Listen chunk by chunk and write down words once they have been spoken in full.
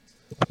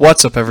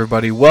What's up,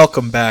 everybody?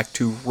 Welcome back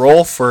to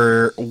Roll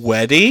for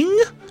Wedding?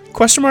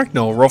 Question mark?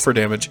 No, Roll for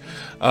Damage.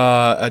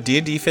 A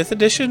D&D 5th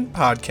edition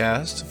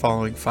podcast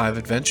following 5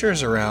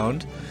 adventures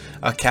around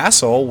a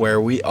castle where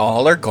we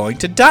all are going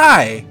to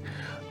die.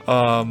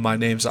 My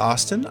name's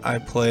Austin. I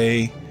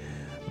play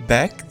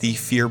Beck, the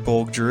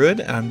Fearbolg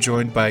Druid. I'm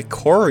joined by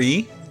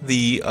Corey,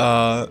 the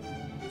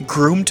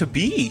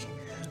groom-to-be.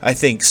 I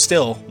think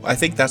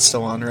that's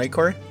still on, right,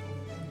 Corey?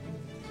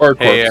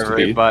 Hey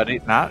everybody,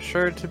 not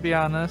sure to be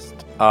honest.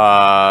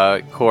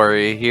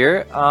 Corey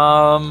here.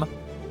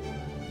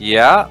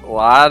 Yeah, a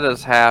lot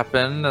has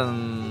happened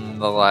in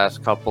the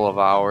last couple of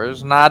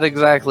hours. Not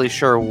exactly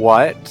sure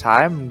what.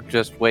 I'm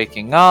just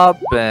waking up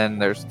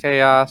and there's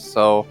chaos,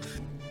 so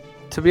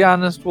to be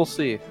honest, we'll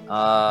see.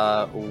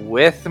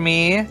 With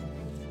me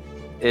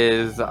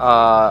is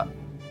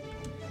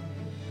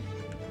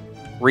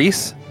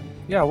Reese.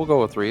 Yeah, we'll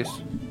go with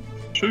Reese.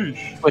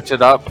 Switch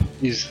it up.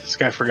 This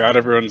guy forgot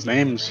everyone's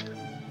names.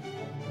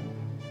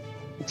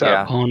 What's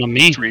up? On to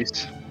me.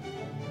 Reese.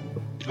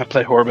 I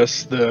play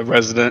Horbus, the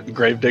resident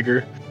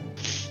gravedigger.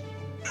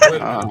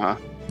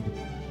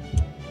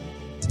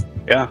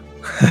 Yeah.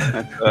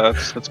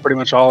 That's pretty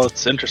much all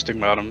that's interesting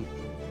about him.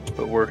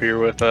 But we're here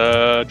with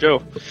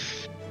Joe.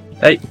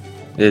 Hey,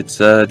 it's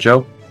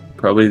Joe.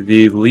 Probably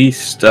the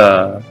least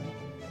I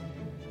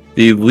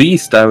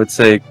would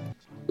say,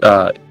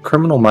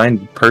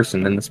 criminal-minded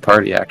person in this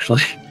party,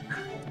 actually.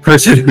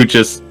 Person who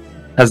just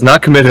has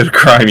not committed a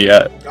crime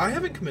yet. I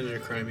haven't committed a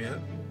crime yet.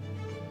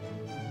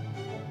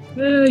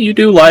 You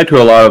do lie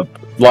to a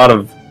lot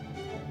of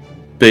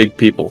big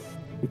people.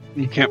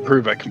 You can't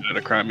prove I committed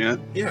a crime yet.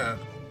 Yeah.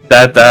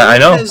 That I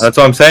know. That's what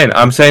I'm saying.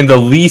 I'm saying the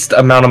least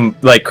amount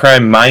of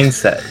crime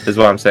mindset is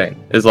what I'm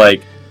saying. Is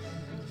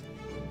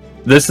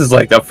this is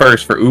a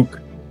first for Ook.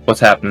 What's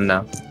happening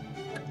now?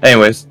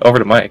 Anyways, over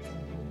to Mike.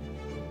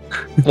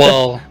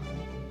 Well,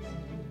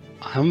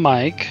 I'm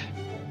Mike.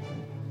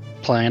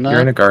 Playing You're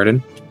in a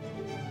garden.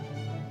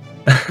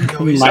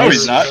 No,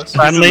 he's not.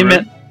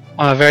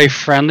 A very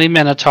friendly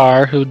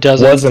Minotaur who Was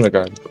doesn't in a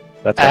garden.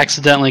 That's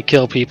accidentally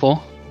kill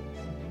people.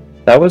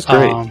 That was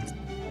great.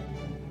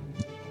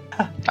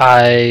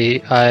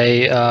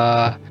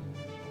 I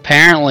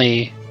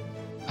apparently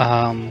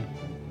am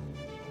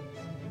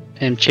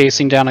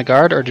chasing down a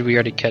guard, or did we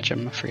already catch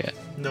him? I forget.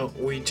 No,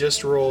 we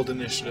just rolled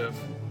initiative.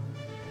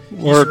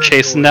 We're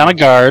chasing down a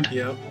guard,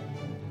 Yep.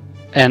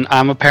 and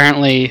I'm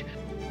apparently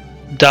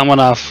dumb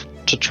enough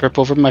to trip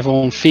over my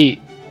own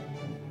feet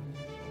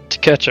to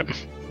catch him.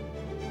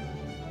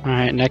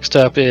 Alright, next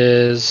up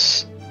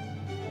is...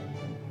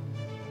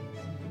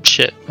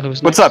 Shit,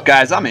 who's What's next? up,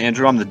 guys? I'm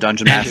Andrew. I'm the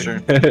Dungeon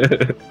Master.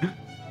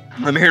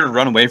 I'm here to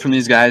run away from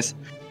these guys.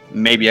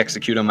 Maybe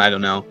execute them, I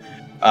don't know.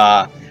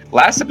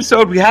 Last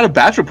episode, we had a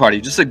bachelor party.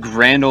 Just a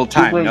grand old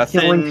time.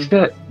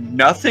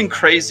 Nothing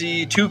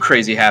crazy, too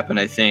crazy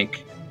happened, I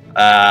think.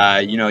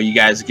 You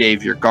guys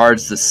gave your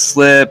guards the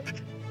slip.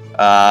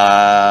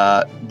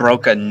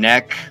 Broke a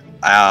neck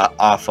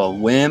off a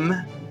whim.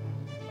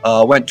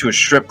 Went to a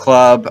strip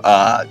club.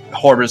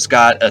 Horbus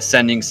got a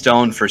sending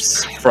stone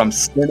from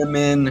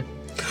Cinnamon.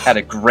 Had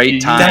a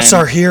great time. That's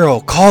our hero.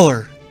 Call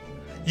her.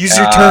 Use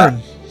your turn.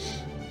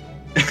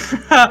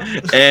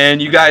 And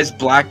you guys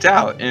blacked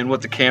out. And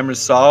what the cameras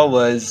saw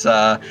was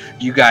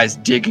you guys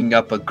digging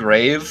up a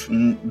grave,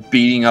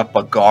 beating up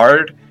a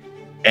guard,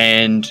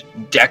 and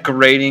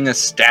decorating a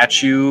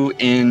statue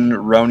in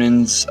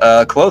Ronan's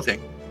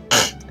clothing.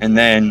 And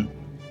then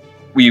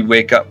we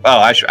wake up. Oh,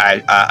 I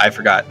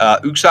forgot.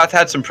 Uksoth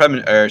had some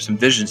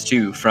visions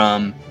too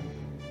from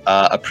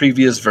a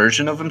previous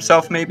version of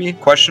himself, maybe?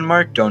 Question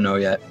mark? Don't know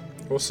yet.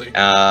 We'll see.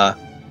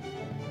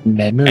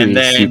 Memories, and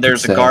then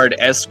there's a guard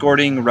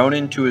escorting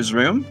Ronan to his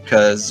room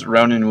because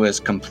Ronan was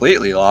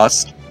completely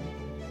lost.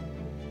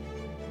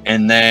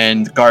 And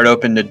then the guard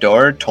opened the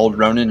door, told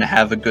Ronan to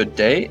have a good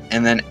day,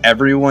 and then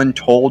everyone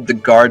told the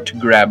guard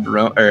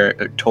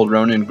to told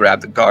Ronan to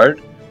grab the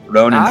guard.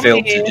 Ronan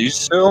failed to do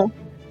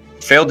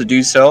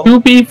so. To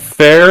be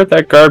fair,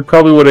 that guard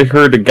probably would have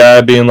heard a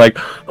guy being like,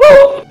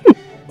 "Oh!"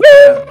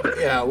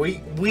 Yeah,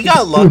 we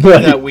got lucky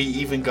that we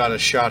even got a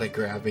shot at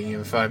grabbing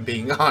him, if I'm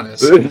being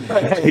honest. I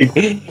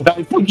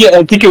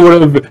think it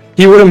would have.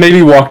 He would have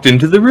maybe walked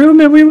into the room,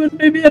 and we would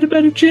maybe had a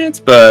better chance.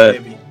 But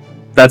Maybe.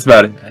 that's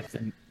about it. I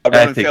think.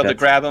 Ronan failed to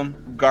grab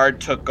him. Guard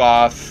took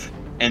off,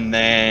 and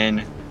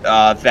then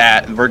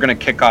we're gonna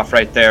kick off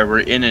right there.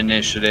 We're in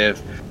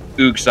initiative.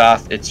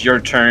 Uksoth, it's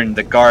your turn.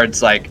 The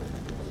guard's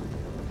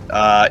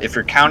if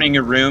you're counting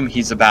your room,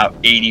 he's about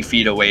 80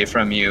 feet away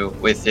from you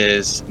with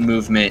his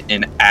movement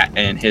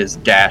and his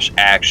dash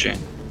action.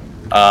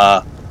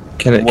 What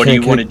do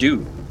you want to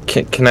do?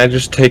 Can I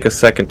just take a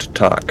second to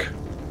talk?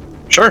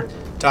 Sure.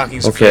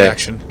 Talking's a free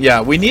action. Yeah,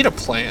 we need a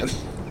plan.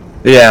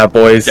 Yeah,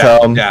 boys.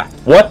 Yeah.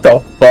 What the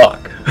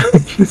fuck?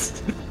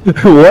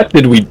 What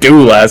did we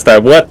do last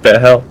time? What the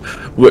hell?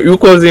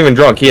 Ook wasn't even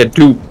drunk. He had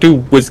two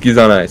whiskeys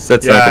on ice.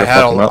 That's not gonna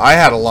fuck him up. I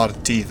had a lot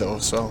of tea though,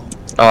 so.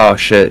 Oh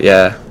shit!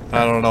 Yeah.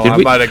 I don't know. I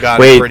might have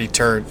gotten pretty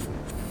turned.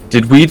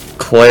 Did we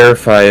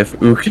clarify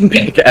if Ook and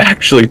Big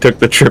actually took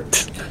the trip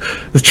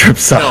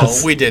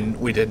sauce? No, we didn't.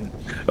 We didn't.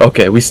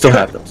 Okay, we still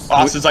have those.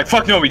 Austin's like,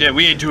 fuck no, we did.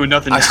 We ain't doing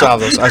nothing. I now. still have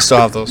those. I still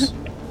have those.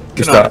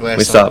 We Canonically, I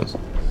still still have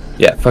them.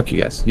 Yeah, fuck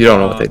you guys. You don't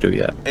know what they do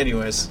yet.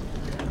 Anyways,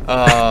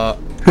 are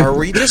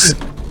we just?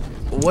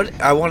 What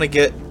I want to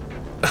get,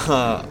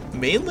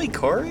 mainly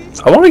Corey.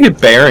 I want to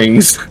get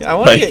bearings. I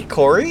want to Like- get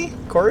Corey.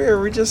 Corey,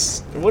 are we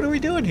just? What are we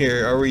doing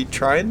here? Are we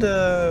trying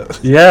to?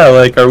 Yeah,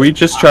 like, are we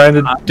just trying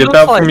to dip just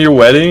out like- from your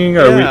wedding?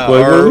 Are Yeah, we? Like,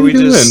 what are we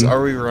doing? just?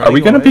 Are we running? Are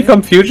we gonna away?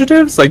 become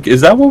fugitives? Like,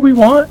 is that what we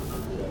want?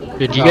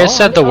 Dude, you guys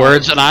said the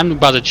words, and I'm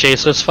about to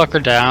chase this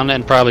fucker down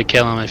and probably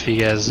kill him if you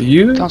guys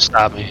You don't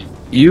stop me.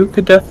 you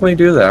could definitely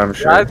do that. I'm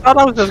sure. I thought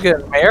I was just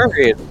getting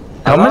married.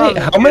 How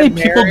many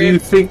people do you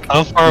think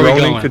How far are we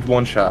Ronan going? could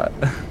one shot?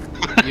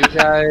 You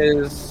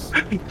guys.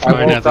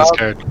 Fine, have this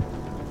card.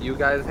 You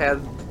guys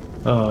had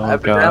Oh god.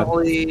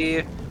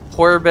 evidently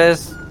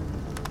Horbus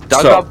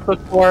dug So- up the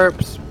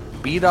corpse,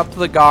 beat up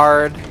the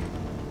guard.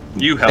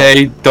 You help.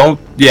 Hey, don't.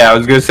 Yeah, I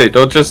was gonna say,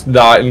 don't just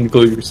not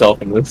include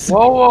yourself in this.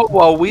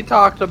 Whoa! We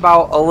talked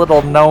about a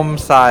little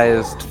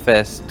gnome-sized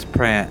fist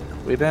print.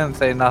 We didn't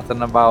say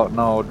nothing about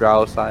no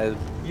drow-sized.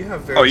 You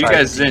have very Oh, you tight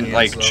guys didn't hands,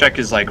 like though. check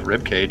his like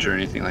rib cage or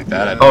anything like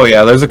that. Yeah. Oh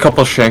yeah, there's a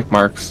couple shank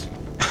marks.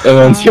 And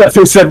then yeah,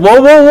 they said,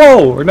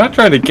 whoa, we're not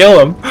trying to kill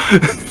him.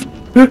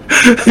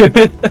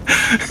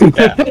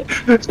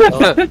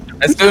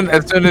 As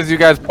soon as you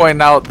guys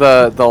point out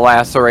the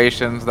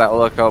lacerations that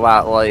look a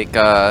lot like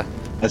A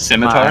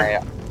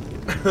scimitar.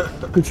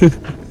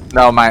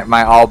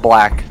 my all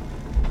black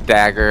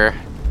dagger,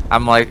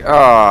 I'm like,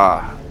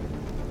 oh.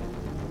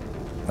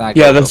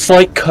 Yeah, the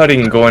slight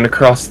cutting going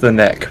across the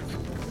neck.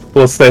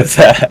 We'll say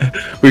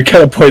that. We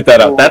kind of point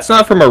that out. That's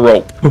not from a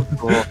rope.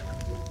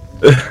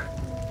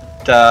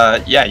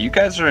 Yeah, you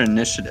guys are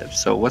initiative.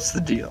 So what's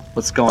the deal?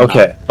 What's going on?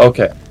 Okay.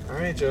 All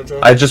right, Jojo.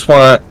 I just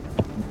want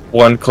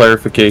one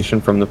clarification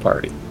from the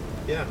party.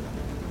 Yeah.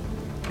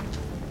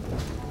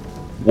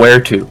 Where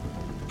to?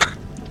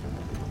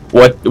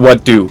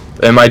 What do?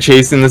 Am I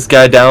chasing this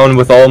guy down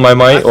with all my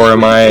might, or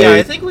am I? Yeah,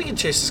 I think we can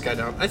chase this guy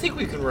down. I think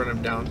we can run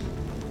him down.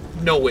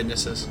 No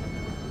witnesses.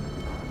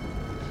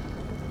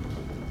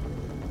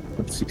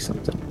 Let's see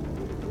something.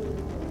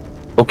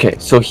 Okay,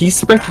 so he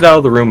sprinted out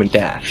of the room and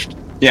dashed.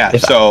 Yeah.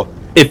 If So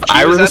If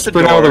I was were to at the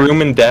sprint out of the door.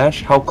 room and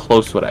dash, how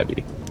close would I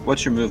be?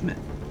 what's your movement?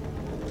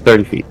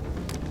 30 feet.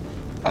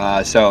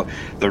 So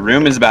the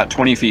room is about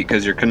 20 feet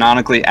because you're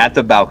canonically at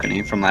the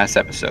balcony from last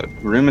episode.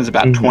 The room is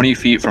about Mhm. 20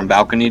 feet from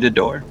balcony to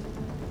door.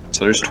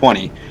 So there's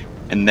 20.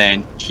 And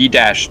then he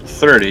dashed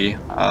 30.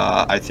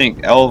 I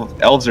think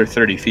elves are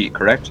 30 feet,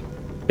 correct?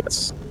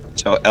 Yes.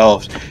 So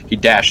elves, he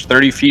dashed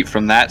 30 feet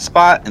from that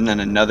spot and then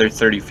another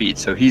 30 feet.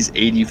 So he's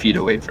 80 feet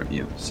away from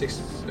you.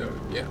 60.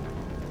 Yeah.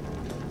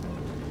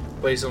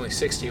 But he's only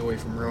 60 away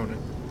from Ronan.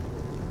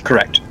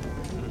 Correct.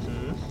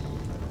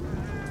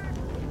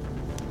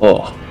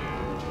 Oh.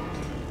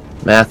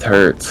 Math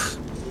hurts.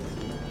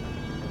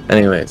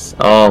 Anyways,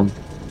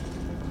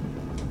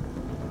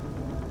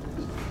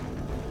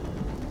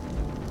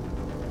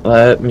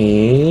 let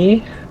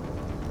me...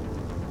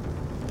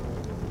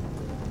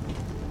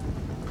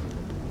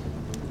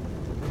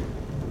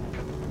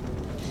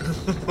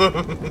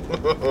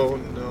 Oh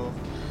no.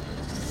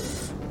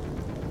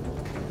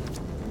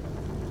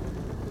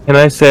 Can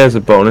I say as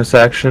a bonus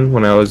action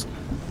when I was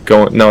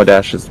going... No,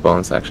 dash is the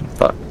bonus action.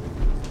 Fuck.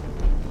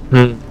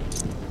 I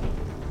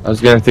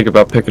was gonna think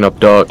about picking up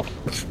Doug.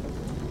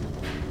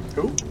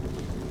 Who?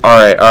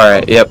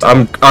 Alright, yep.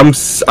 I'm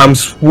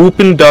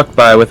swooping Duck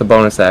by with a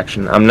bonus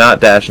action. I'm not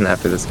dashing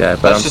after this guy,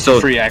 but That's I'm just still...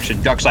 a free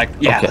action. Duck's like,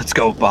 yeah, Okay. let's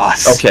go,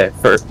 boss. Okay,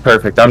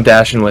 perfect. I'm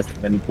dashing with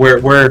him, and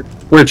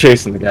we're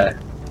chasing the guy.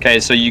 Okay,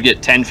 so you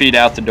get 10 feet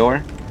out the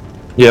door.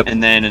 Yep.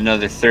 And then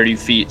another 30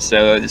 feet.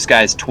 So this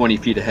guy's 20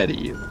 feet ahead of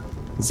you.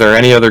 Is there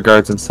any other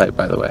guards in sight,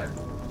 by the way?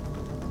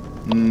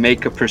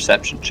 Make a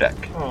perception check.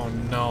 Oh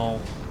no.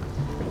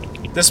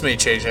 This may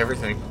change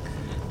everything.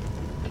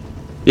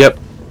 Yep.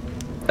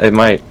 It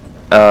might.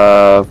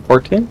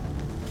 14?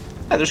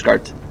 Yeah, there's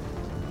guards.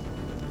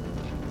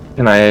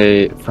 Can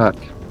I... Fuck.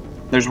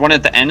 There's one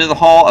at the end of the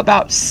hall,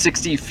 about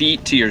 60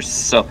 feet to your.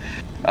 So,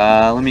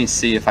 let me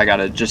see if I got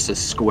just a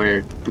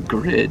square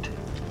grid.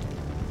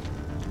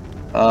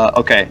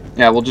 Okay,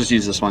 yeah, we'll just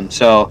use this one.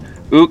 So,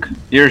 Ook,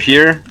 you're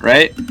here,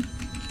 right?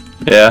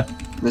 Yeah.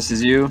 This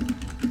is you.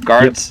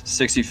 Guards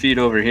 60 feet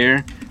over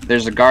here.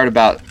 There's a guard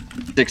about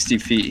 60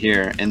 feet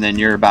here, and then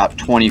you're about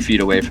 20 feet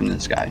away from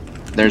this guy.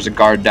 There's a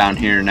guard down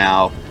here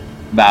now,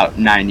 about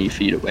 90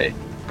 feet away.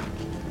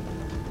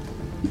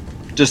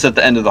 Just at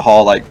the end of the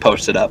hall, like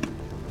posted up.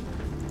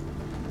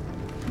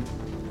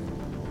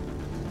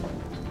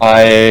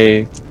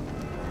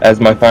 As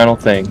my final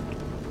thing,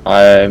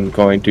 I'm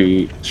going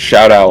to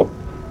shout out,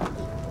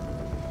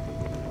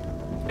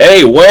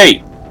 "Hey,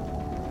 wait!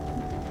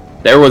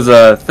 There was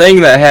a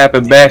thing that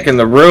happened back in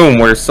the room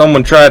where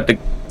someone tried to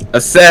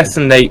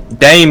assassinate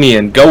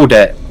Damien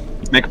Godet."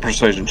 Make a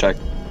persuasion check.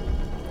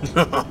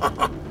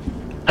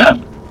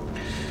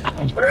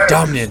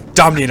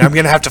 Dominion, I'm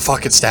gonna have to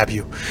fucking stab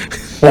you.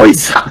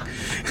 Boys,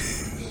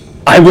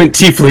 I went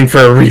tiefling for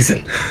a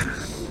reason.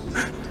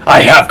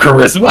 I have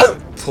charisma.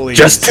 Please.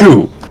 Just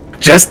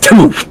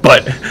two,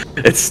 but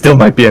it still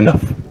might be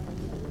enough.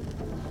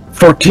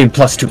 14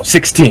 plus 2,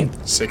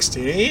 16.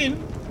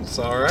 16? It's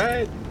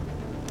alright.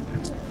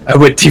 I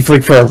went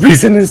tiefling for a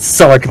reason,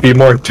 so I could be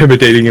more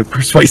intimidating and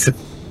persuasive.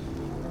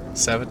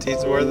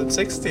 17's more than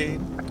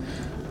 16.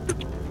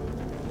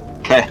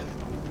 Okay.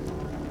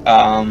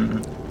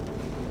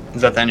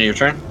 Is that the end of your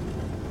turn?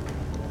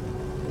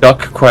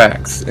 Duck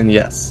quacks, and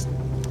yes.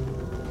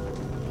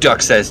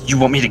 Duck says, "You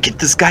want me to get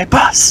this guy,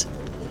 boss?"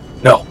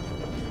 No.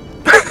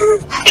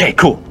 Okay,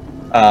 cool.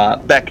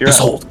 Beck, you're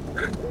Just up. hold.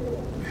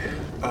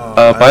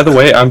 By the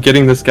way, I'm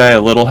getting this guy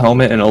a little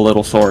helmet and a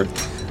little sword.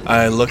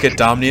 I look at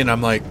Dominion,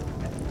 I'm like,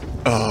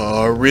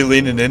 are we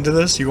leaning into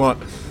this? You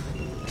want...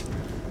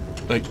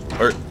 Like,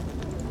 or...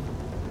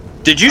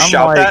 Did you I'm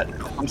shout like that?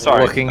 I'm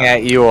sorry. Looking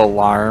at you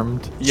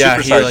alarmed. Yeah,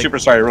 super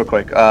sorry, real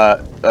quick.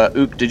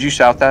 Ook, did you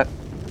shout that?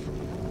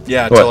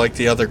 Yeah, What? to like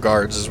the other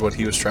guards is what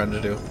he was trying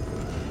to do.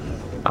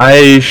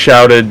 I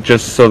shouted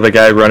just so the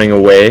guy running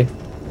away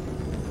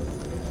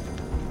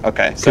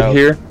Okay, could so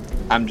hear.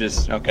 I'm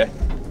just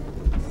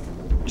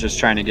just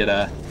trying to get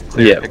a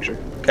clear Yeah. picture.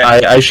 Okay.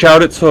 I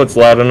shout it so it's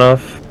loud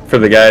enough for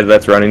the guy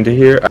that's running to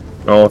hear. I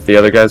don't know if the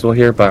other guys will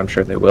hear, but I'm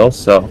sure they will.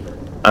 So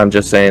I'm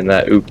just saying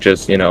that Ook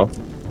just,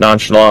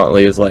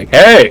 nonchalantly is like,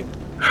 "Hey,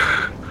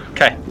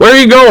 Okay. where are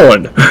you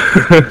going?"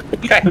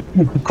 Okay.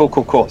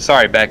 Cool.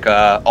 Sorry, Beck.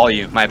 All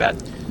you. My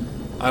bad.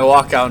 I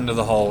walk out into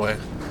the hallway.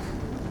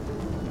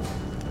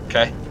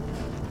 Okay.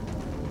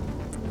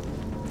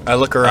 I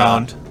look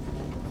around.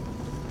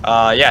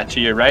 Yeah,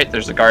 to your right,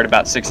 there's a guard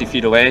about 60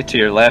 feet away. To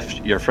your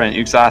left, your friend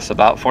Uxas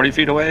about 40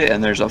 feet away,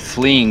 and there's a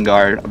fleeing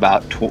guard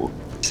about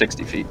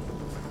 60 feet.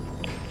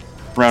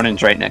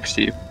 Ronan's right next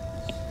to you.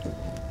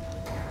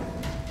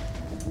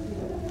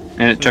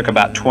 And it took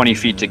about 20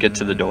 feet to get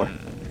to the door.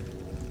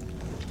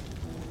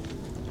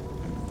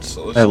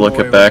 So there's I no look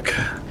way at Beck.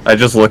 I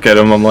just look at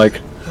him. I'm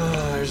like,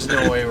 There's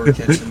no way we're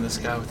catching this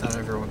guy without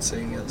everyone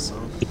seeing it, so...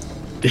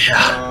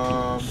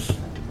 yeah.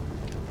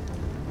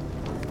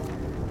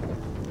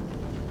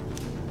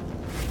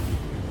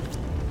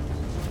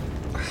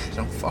 I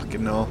don't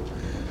fucking know.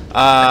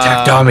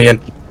 Attack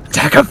Damian.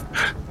 Attack him.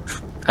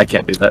 I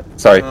can't do that.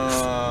 Sorry.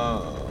 I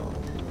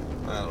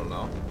don't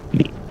know.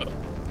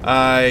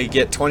 I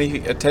get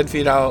 10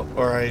 feet out,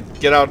 or I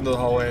get out into the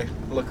hallway,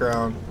 look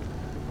around,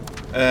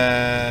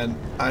 and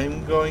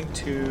I'm going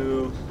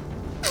to...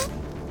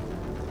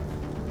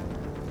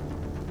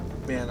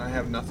 Man, I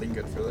have nothing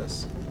good for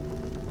this.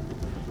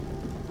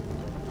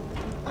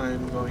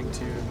 I'm going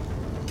to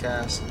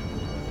cast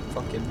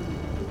fucking...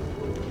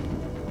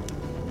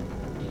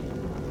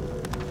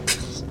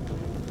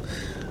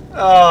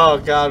 Oh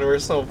god, we're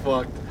so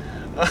fucked.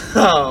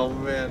 Oh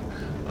man.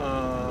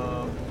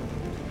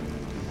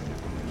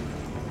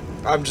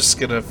 I'm just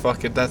gonna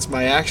fucking... That's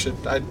my action.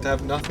 I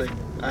have nothing.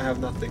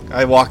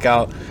 I walk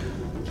out,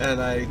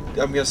 and I'm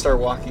gonna start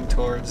walking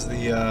towards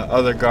the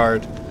other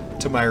guard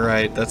to my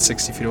right that's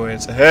 60 feet away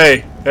and say,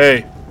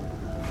 hey!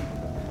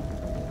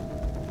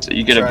 So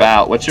you get Try-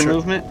 about... What's your try-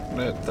 movement? I'm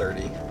at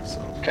 30, so...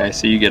 Okay,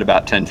 so you get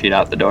about 10 feet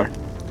out the door.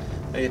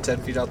 I get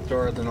 10 feet out the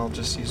door, then I'll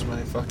just use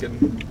my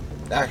fucking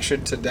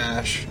action to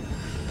dash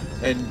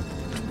and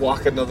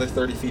walk another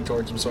 30 feet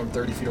towards him, so I'm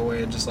 30 feet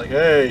away and just like,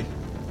 hey,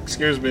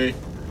 excuse me.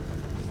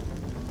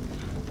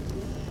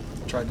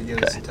 Tried to get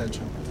his Okay.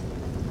 attention.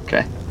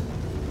 Okay.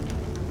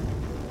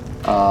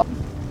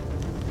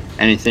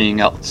 Anything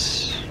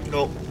else?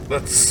 Nope,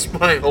 that's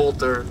my whole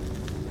turn.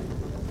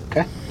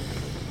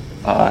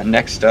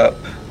 Next up,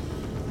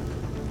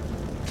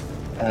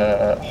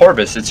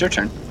 Horbus, it's your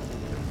turn.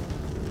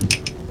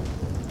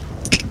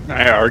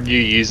 I argue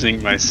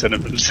using my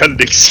cinnamon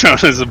sending stone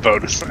as a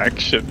bonus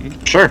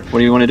action. Sure. What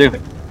do you want to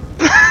do?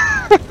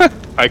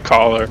 I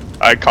call it.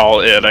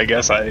 I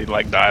guess I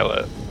dial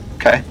it.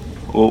 Okay.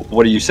 Well,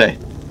 what do you say?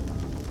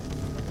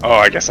 Oh,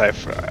 I guess I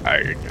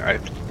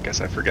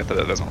guess I forget that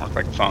it doesn't work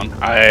like a phone.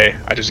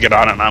 I just get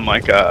on it and I'm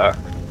like,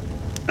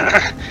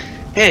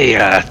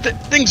 hey,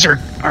 things are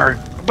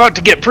about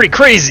to get pretty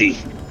crazy.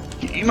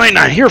 You might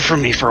not hear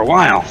from me for a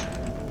while.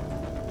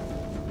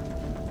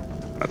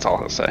 That's all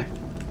he'll say.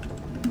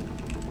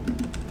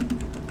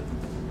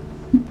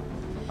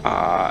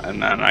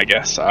 And then I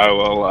guess I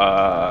will,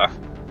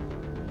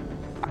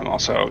 I'm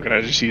also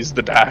gonna just use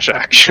the dash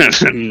action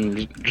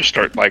and just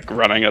start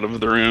running out of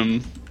the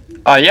room.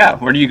 Yeah.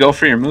 Where do you go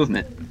for your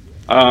movement?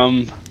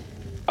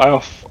 I'll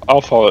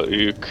follow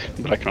Ook,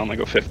 but I can only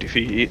go 50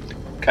 feet.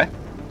 Okay.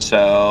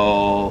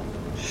 So,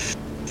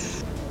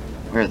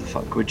 where the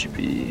fuck would you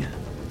be?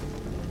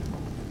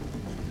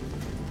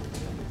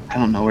 I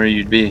don't know where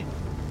you'd be.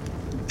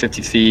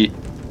 50 feet,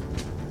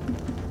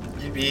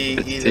 You'd be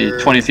 50, either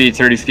 20 feet,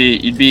 30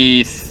 feet. You'd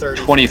be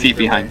 30 20 feet feet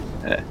behind.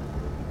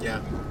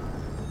 Yeah.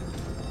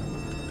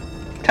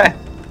 Okay.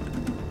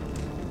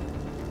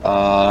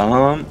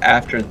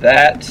 After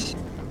that,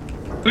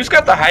 who's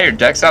got the higher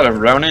dex out of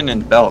Ronan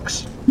and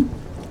Belks?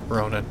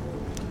 Ronan.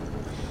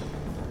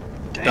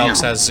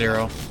 Belks has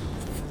 0.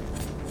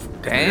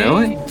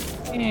 Dang.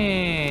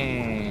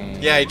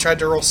 Yeah, he tried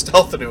to roll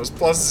stealth and it was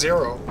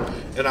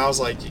 +0. And I was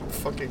like, you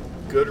fucking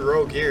good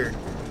rogue here.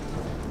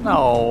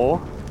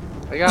 No.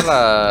 I got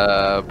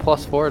a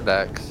 +4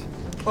 dex.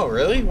 Oh,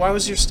 really? Why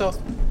was your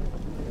stealth?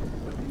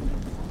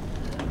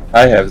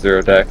 I have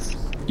 0 dex.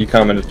 You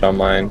commented on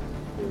mine.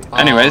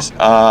 Anyways,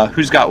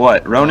 who's got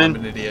what? I'm Ronan?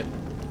 an idiot.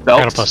 I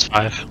got a Belts?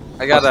 +5.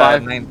 I got +5? a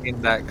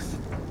 19 dex.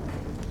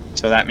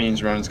 So that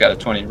means Ronan's got a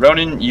 20.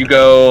 Ronan, you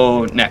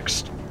go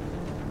next.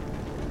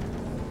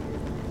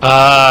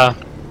 Alright.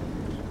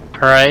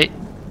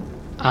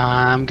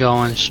 I'm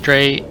going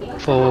straight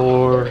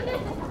for...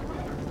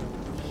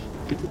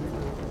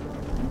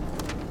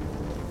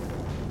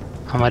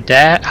 I'm a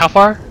dad. How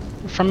far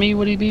from me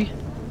would he be?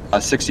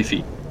 60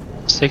 feet.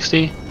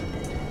 60?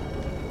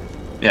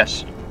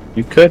 Yes.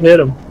 You could hit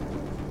him.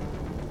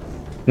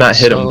 Not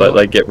hit him, So- but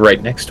like get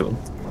right next to him.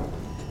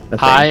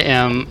 I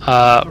am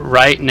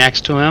right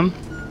next to him,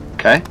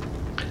 Okay.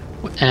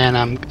 and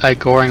I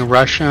going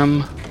rush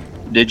him.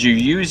 Did you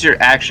use your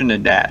action to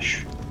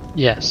dash?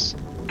 Yes.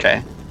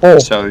 Okay. Oh.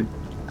 So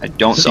I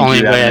don't This is the think only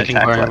you have way an I can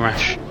attack Goring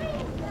left.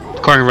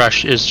 rush. Goring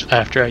rush is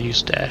after I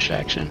use dash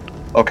action.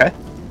 Okay.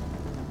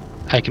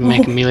 I can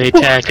make a melee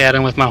attack at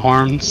him with my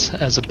horns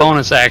as a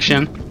bonus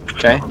action.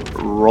 Okay.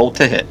 Roll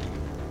to hit.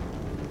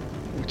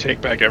 We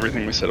take back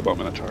everything we said about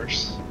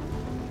Minotaurs.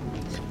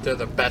 They're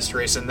the best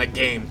race in the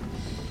game.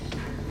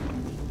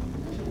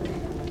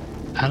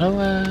 How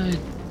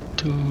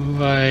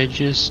do I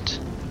just...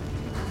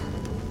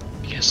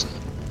 Yes.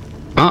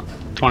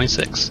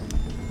 26.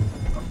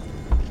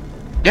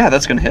 Yeah,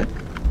 that's gonna hit.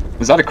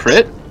 Was that a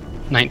crit?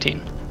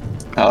 19.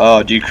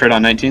 Oh, do you crit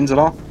on 19s at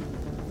all?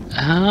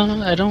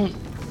 I don't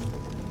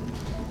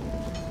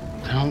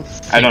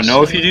I don't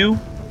know if you do,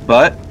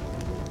 but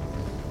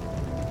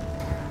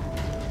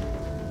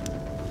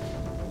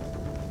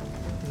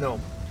No.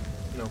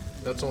 No.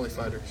 That's only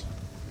fighters.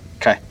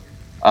 okay.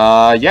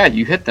 Yeah,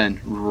 you hit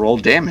then. Roll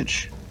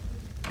damage.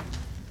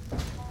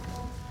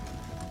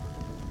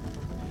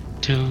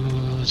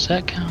 Does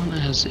that count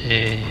as a...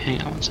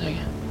 Hang on one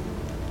second.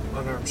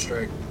 Unarmed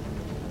strike.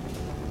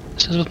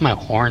 This is with my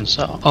horn,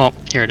 so... Oh,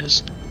 here it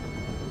is.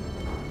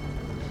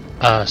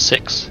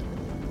 6.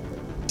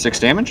 6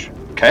 damage?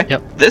 Okay.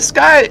 Yep. This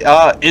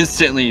guy,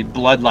 instantly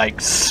blood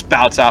like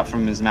spouts out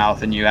from his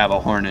mouth and you have a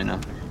horn in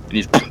him. And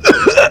he's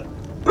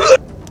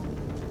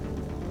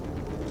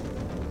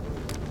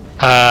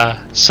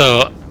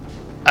So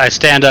I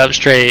stand up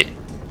straight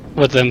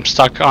with them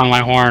stuck on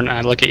my horn.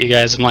 I look at you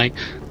guys. I'm like,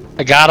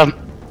 I got him.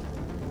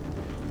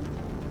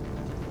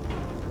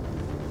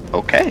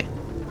 okay.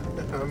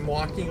 I'm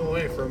walking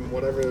away from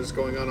whatever is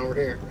going on over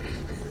here.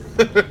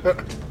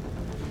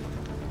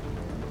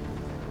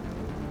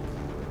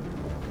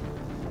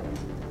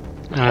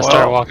 And I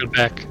start Well- walking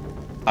back.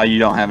 You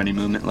don't have any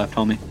movement left,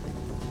 homie.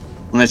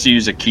 Unless you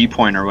use a key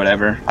point or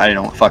whatever. I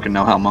don't fucking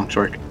know how monks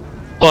work.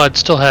 Well, I'd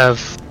still have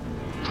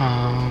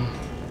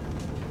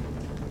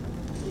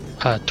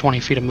 20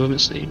 feet of movement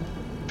speed.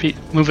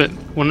 Move it,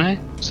 wouldn't I?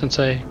 Since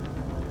the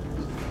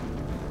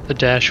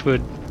dash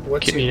would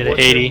get me to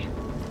 80.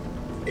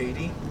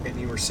 80, and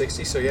you were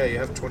 60, so yeah, you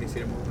have 20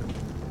 feet of movement.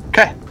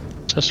 Okay.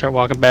 So I start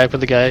walking back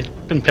with the guy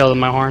impaled in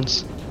my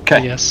horns.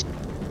 Okay. Yes.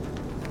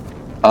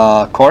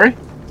 Corey?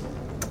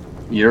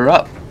 You're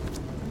up.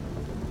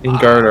 In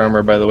guard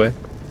armor, by the way.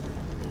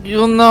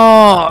 You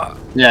know.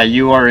 Yeah,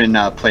 you are in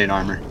plate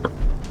armor.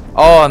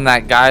 Oh, and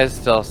that guy's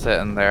still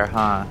sitting there,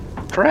 huh?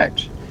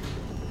 Correct.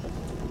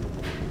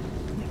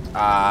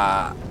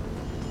 I'm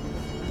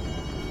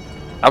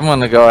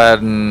gonna go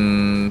ahead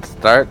and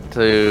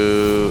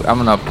I'm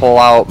gonna pull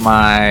out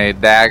my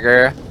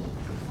dagger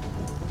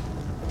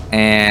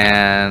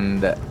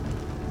and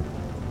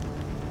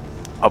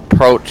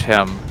approach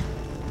him.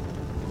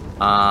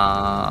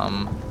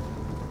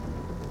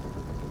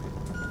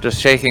 Just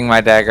shaking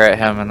my dagger at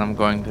him, and I'm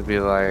going to be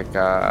like, You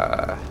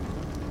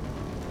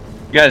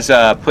guys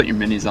put your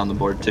minis on the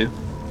board too.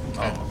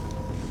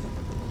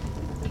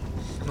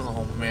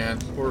 Oh man,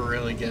 we're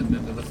really getting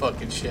into the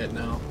fucking shit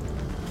now.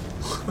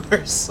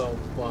 We're so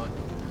fucked.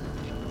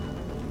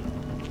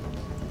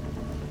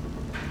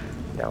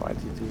 yeah, why'd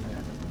you do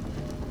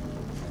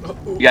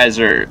that? You guys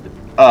are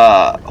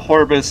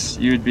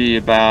Horbus, you'd be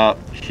about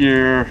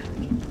here.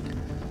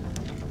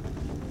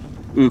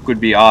 Ook would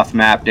be off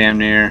map damn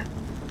near.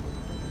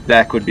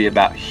 Zach would be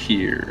about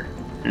here.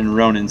 And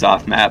Ronan's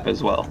off map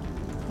as well.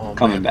 Oh,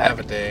 Coming man, back. Have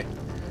a day.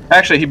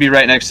 Actually, he'd be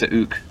right next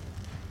to Ook.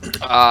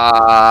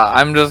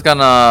 I'm just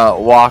gonna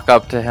walk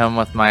up to him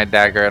with my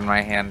dagger in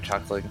my hand,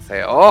 chuckling, and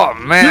say, "Oh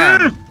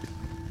man,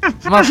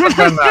 must have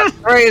been a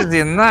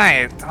crazy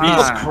night,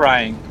 huh?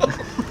 crying.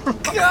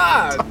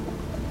 God!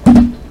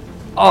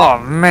 Oh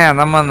man,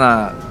 I'm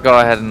gonna go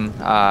ahead and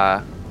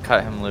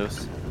cut him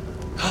loose."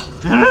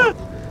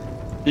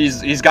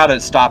 He's got a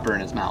stopper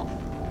in his mouth.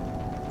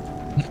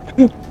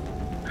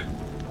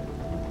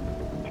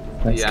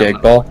 Nice Yeah, gag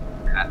I'm ball.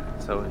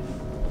 So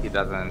he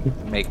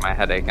doesn't make my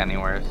headache any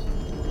worse.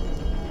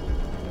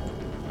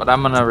 But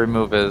I'm gonna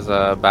remove his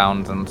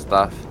bounds and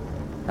stuff.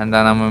 And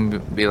then I'm gonna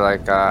be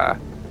like,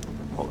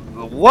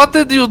 what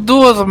did you do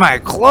with my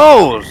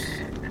clothes?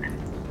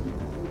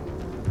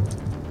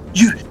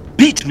 You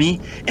beat me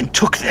and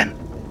took them.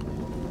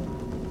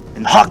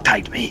 And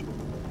hogtied me.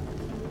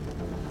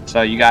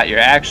 So you got your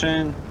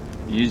action.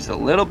 You used a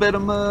little bit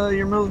of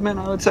your movement,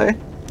 I would say.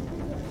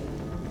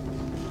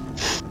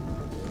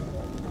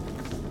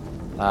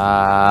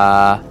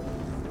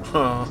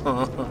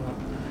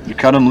 You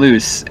cut him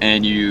loose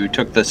and you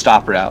took the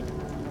stop route.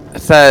 I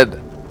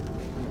said,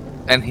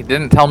 and he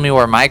didn't tell me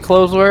where my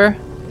clothes were?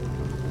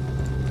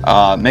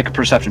 Make a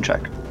perception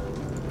check.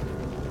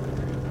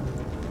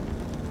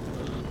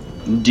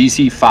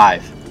 DC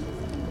 5.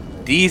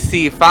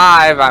 DC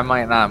 5, I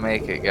might not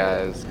make it,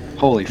 guys.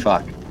 Holy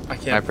fuck. I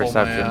can't My pull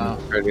perception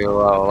is pretty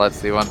low. Let's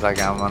see, one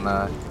second, I'm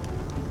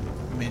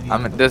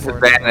at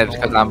disadvantage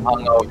because I'm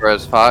hungover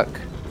as fuck.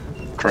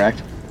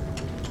 Correct.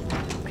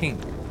 Pink.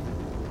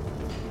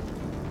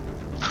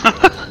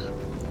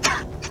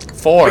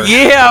 4.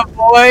 Yeah,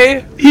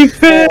 boy! He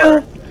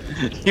failed.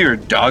 You're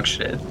dog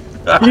shit.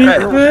 He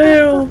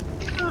failed.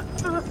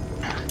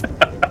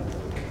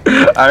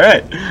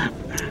 Alright.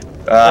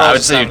 I would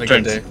just say having your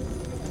a good turn's. day.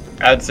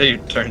 I'd say your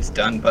turn's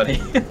done,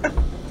 buddy.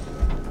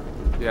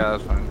 Yeah,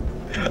 that's fine.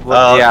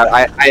 Yeah,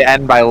 I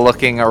end by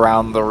looking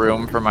around the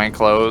room for my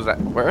clothes.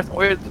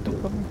 Where's the door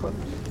of my clothes?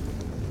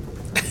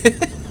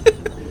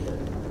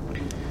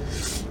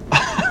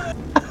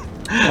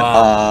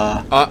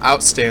 Wow.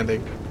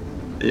 Outstanding.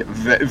 Yeah,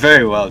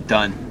 very well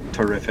done.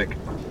 Terrific.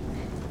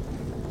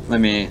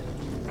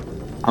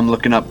 I'm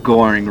looking up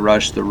Goring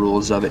Rush, the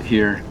rules of it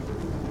here.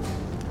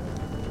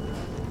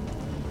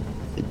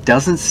 It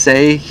doesn't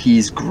say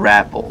he's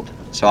grappled,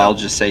 so I'll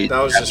just say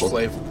That was just grappled.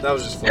 flavor. That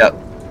was just flavor.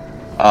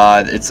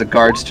 Yep. It's the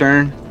guard's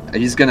turn.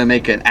 He's gonna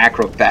make an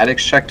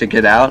acrobatics check to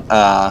get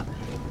out.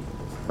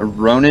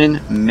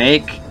 Ronan,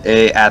 make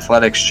a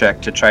athletics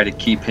check to try to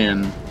keep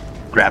him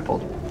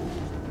grappled.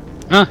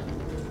 Huh.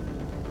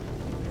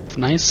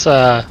 Nice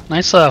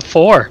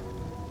 4.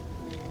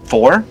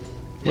 4?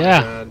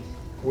 Yeah. God.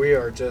 We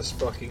are just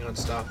fucking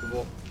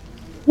unstoppable.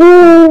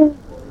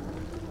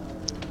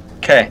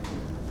 Okay.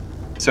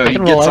 So I he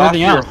can gets roll off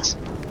everything your else.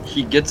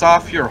 he gets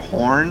off your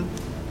horn,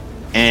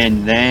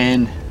 and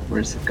then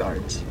where's the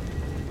guards?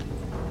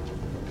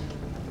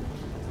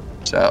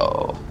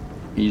 So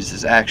he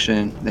uses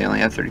action. They only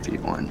have 30 feet.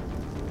 1. And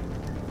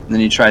then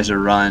he tries to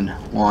run.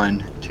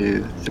 1,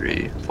 2,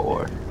 3,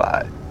 4,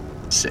 5,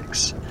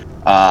 6.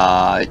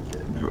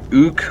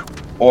 Ook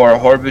or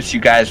Horbus, you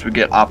guys would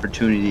get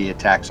opportunity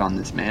attacks on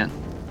this man.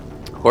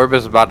 Corbus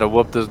is about to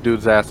whoop this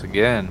dude's ass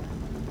again.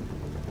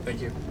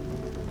 Thank you.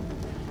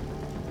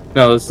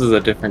 No, this is a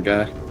different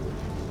guy.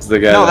 This is the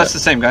guy. No, that- that's the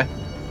same guy.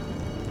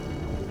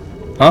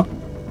 Huh?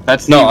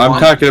 That's No, the I'm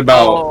one- talking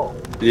about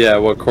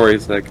Oh, what Corey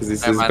said because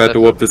he's Never mind, about to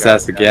that's whoop the this guy,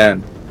 ass yeah.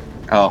 again.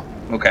 Oh,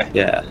 okay.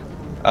 Yeah.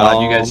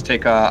 You guys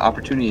take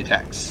opportunity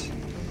attacks.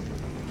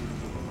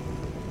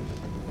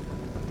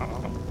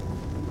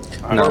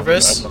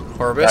 Horbus,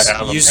 I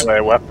have a use. melee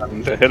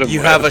weapon to hit him You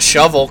with. have a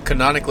shovel.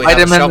 Canonically, Fight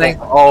have a him in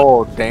shovel. the...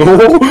 Oh,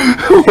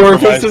 damn.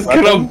 Orpheus is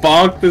gonna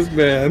bonk this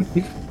man.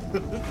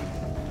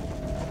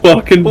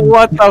 Fucking.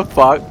 What the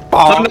fuck?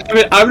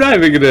 I'm not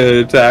even gonna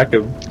attack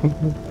him.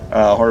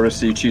 Horbus,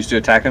 do you choose to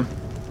attack him?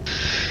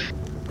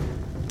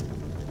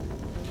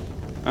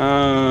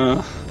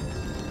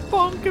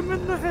 Bonk him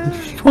in the head.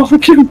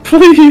 Bonk him,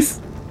 please.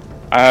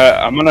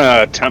 I'm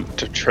gonna attempt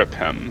to trip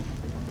him.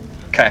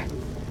 Okay.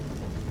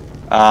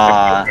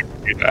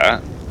 Do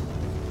that.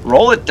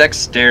 Roll a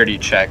dexterity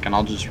check, and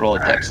I'll just roll a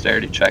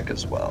dexterity check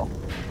as well.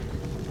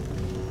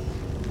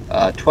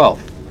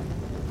 12.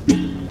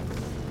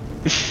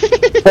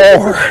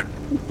 4.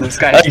 This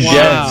guy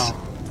Wow.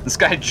 This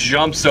guy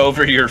jumps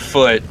over your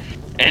foot,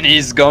 and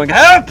he's going,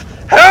 "Help!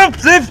 Help!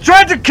 They've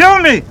tried to kill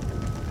me!"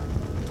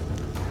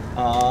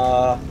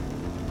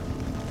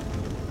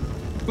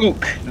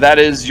 Ook, that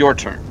is your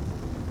turn.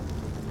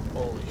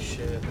 Holy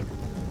shit.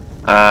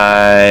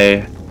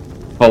 I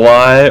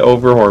fly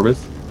over Horbus,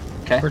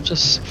 We're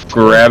just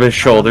grab his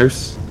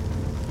shoulders.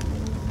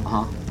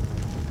 Uh-huh.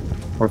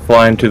 We're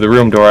flying to the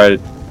room door. I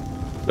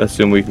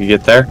assume we can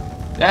get there.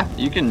 Yeah,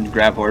 you can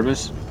grab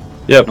Horbus.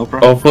 Yep. No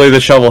problem. Hopefully the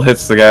shovel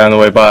hits the guy on the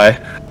way by.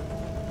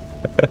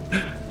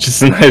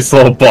 Just a nice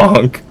little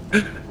bonk.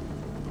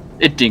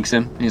 It dinks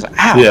him, and he's like,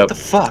 "Ow, Yep. what the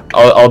fuck?"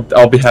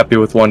 I'll be happy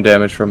with 1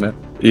 damage from it,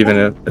 even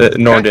if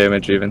no Okay.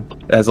 damage, even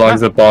as long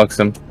as it bonks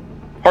him.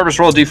 Horbus,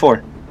 roll a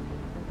d4.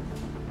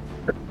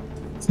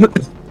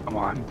 Come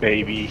on,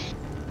 baby.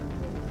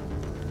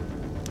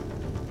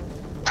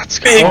 Let's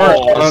Four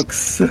go.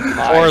 bonks.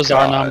 4 is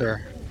our God.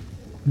 number.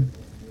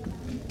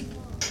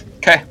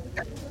 Okay.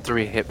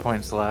 3 hit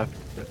points left.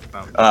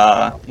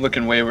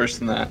 Looking way worse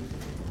than that.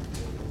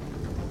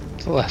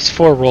 The last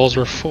 4 rolls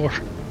were 4.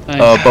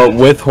 But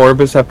with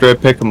Horbus, after I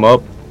pick him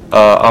up,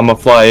 I'm gonna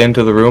fly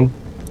into the room,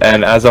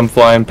 and as I'm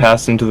flying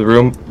past into the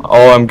room,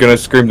 all I'm gonna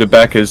scream to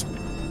Beck is,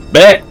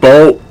 "Beck,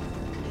 bolt!"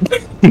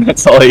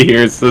 That's all he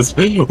hears is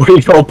we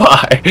go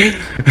by.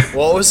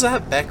 What was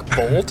that? Beck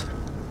Bolt?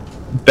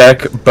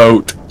 Beck,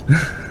 boat.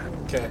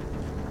 Okay.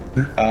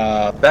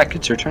 Beck,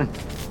 it's your turn.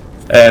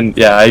 And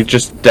yeah, I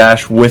just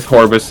dash with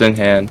Horbus in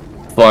hand,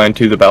 flying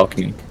to the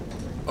balcony.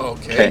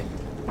 Okay.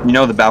 You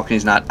know the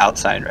balcony's not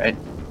outside, right?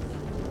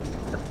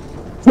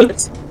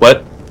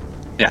 What?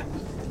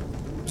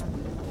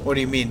 What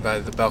do you mean by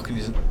the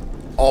balconies?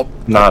 All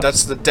Not-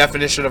 That's the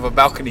definition of a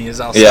balcony is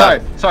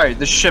outside. Yeah. Sorry,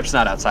 the ship's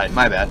not outside.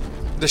 My bad.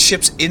 The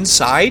ship's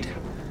inside?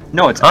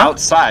 No, it's Huh?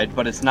 outside,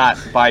 but it's not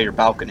by your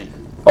balcony.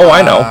 Oh,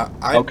 I know.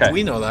 Okay.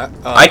 We know that.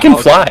 I can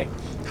fly.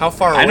 How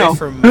far I away know.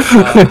 from?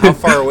 How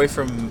far away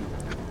from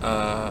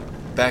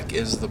Beck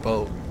is the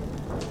boat?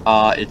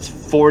 It's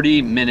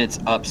 40 minutes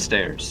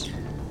upstairs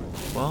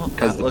Well,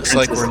 because that the looks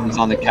like princess we're is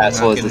on the we're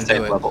castle not is the gonna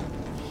do same it. level.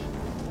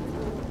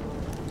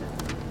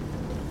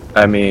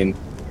 I mean,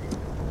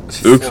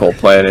 Ook's whole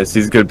plan is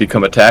he's going to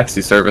become a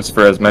taxi service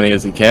for as many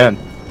as he can.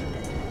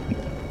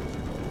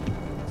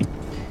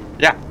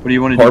 Yeah. What do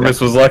you want to do?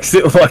 Horbus was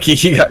lucky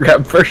he got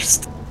grabbed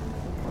first.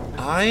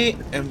 I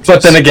am. Just,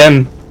 But then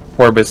again,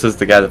 Horbus is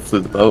the guy that flew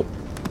the boat.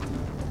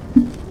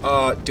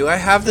 do I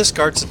have this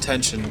guard's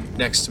attention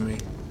next to me?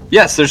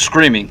 Yes, they're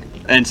screaming,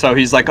 and so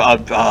he's like,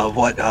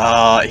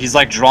 what? He's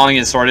like drawing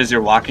his sword as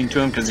you're walking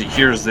to him because he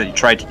hears that he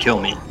tried to kill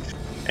me,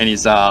 and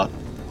he's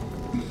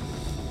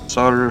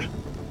Sword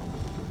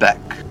Beck,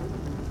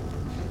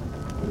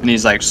 and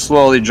he's like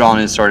slowly drawing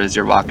his sword as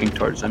you're walking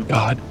towards him.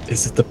 God,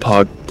 is it the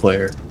Pog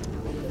player?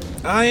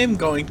 I'm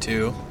going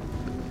to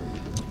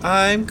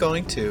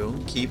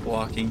keep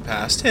walking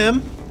past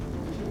him.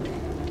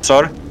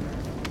 Sword.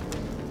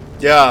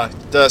 Yeah,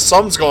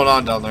 something's going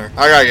on down there.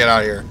 I gotta get out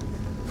of here.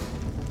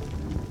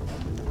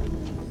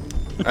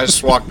 I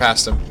just walked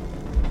past him.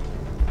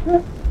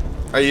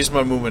 I used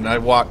my movement. I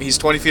walk. He's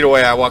 20 feet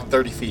away. I walk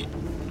 30 feet.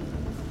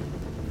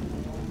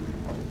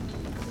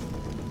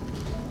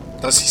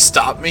 Does he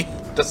stop me?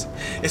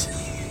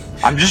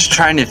 I'm just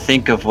trying to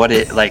think of what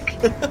it like.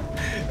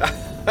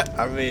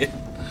 I mean,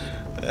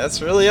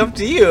 that's really up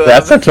to you.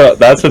 That's a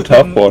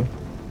tough one.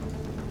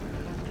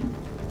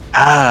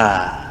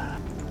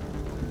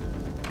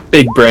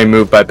 Big brain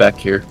move by Beck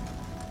here.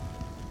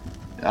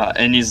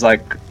 And he's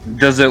like,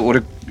 does it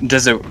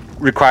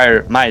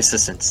require my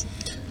assistance?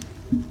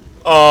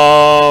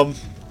 Yeah,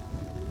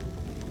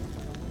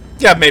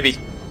 maybe.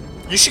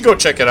 You should go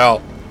check it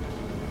out.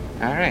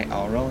 All right,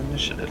 I'll roll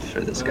initiative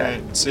for this guy.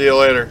 Alright, see you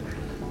later.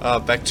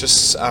 Beck,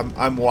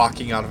 I'm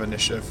walking out of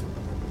initiative.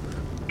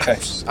 Okay.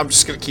 I'm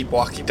just gonna keep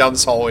walking down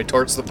this hallway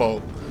towards the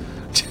boat.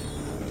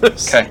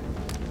 Okay.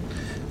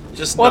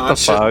 Just What the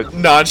fuck?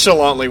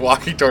 nonchalantly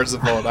walking towards the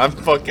boat. I'm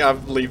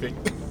leaving.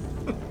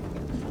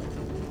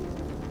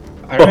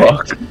 All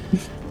right.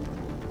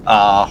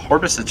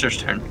 Horbus, it's your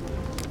turn.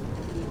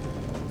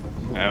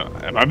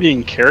 Am I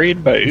being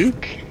carried by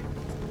Ook?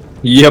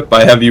 Yep,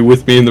 I have you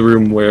with me in the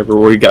room wherever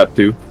we got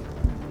to.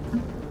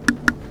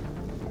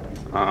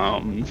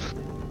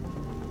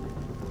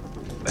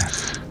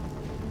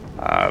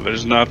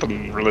 There's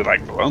nothing really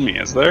like below me,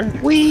 is there?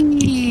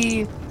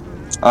 Whee!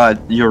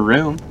 Your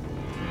room,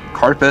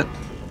 carpet,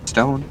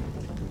 stone.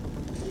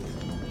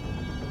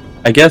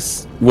 I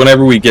guess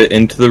whenever we get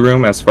into the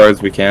room, as far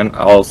as we can,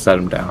 I'll set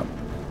him down.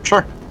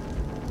 Sure.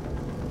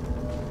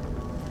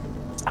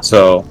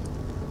 So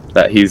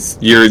that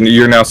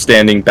you're now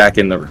standing back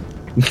in the room.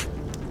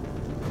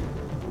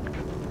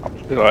 I'll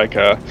be like,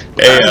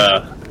 Hey,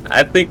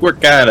 I think we're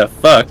kind of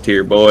fucked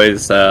here,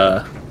 boys.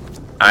 I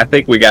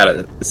think we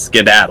gotta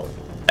skedaddle,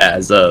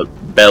 as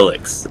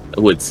Bellix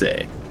would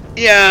say.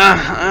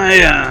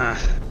 Yeah,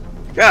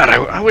 God,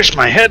 I wish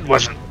my head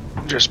wasn't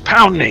just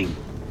pounding.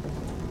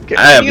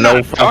 I have You no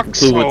not talk fucking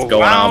clue what's so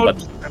going on, loud.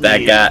 but I that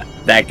mean,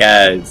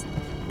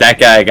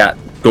 guy got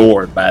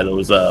gored by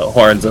those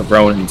horns of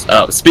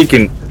Ronins.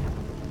 Speaking,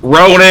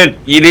 Ronin,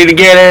 you need to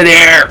get in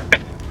here.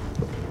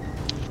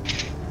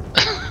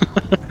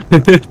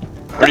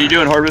 What are you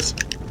doing, Horbus?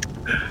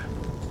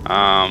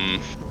 I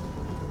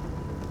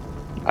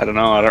don't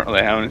know. I don't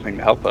really have anything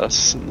to help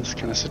us in this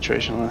kind of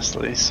situation,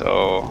 honestly.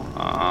 So,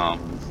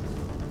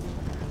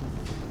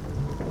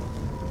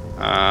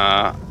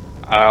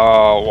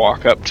 I'll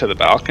walk up to the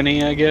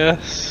balcony, I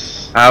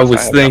guess. I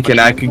was have thinking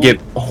I could get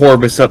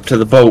Horbus up to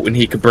the boat and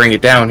he could bring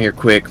it down here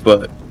quick,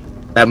 but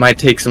that might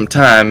take some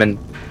time and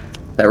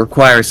that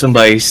requires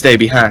somebody to stay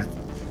behind.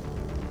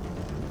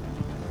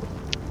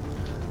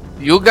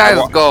 You guys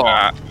go.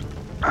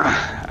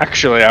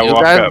 Actually, I You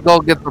walk guys up. go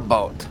get the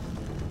boat.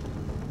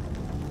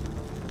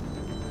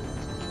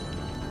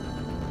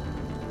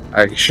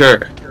 Are you sure,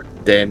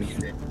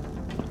 Damien?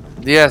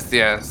 Yes.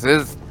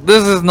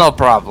 This is no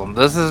problem.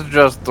 This is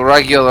just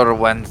regular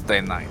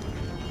Wednesday night.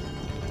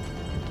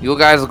 You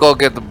guys go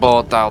get the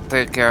boat. I'll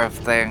take care of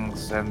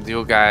things, and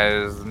you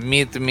guys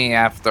meet me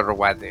after the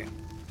wedding.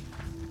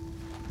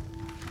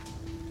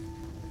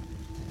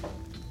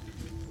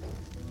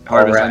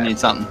 Horbus, I Alright. need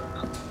something.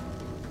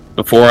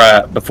 Before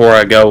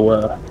I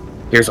go,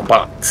 here's a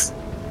box.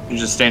 You're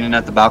just standing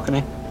at the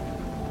balcony?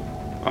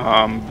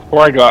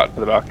 Before I go out to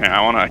the balcony,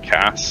 I want to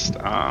cast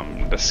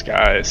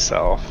disguise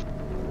self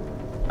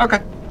Okay.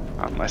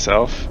 on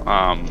myself.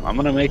 I'm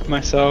gonna make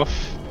myself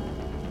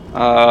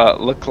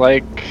look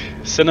like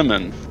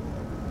Cinnamon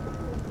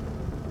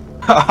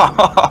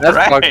That's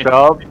fucked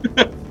up.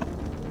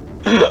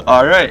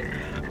 All right.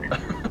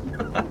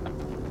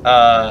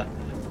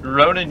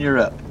 Ronan, you're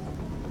up.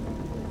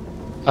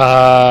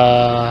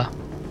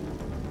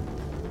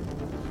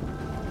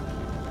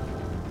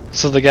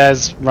 So the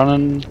guy's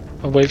running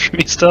away from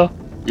me still?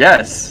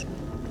 Yes.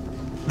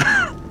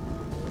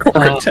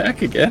 Core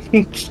attack again.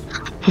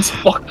 Let's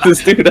fuck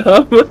this dude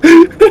up.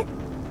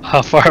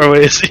 How far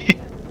away is he?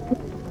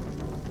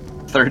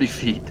 30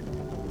 feet.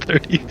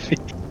 30 feet.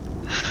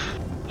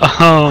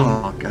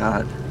 Oh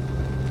God.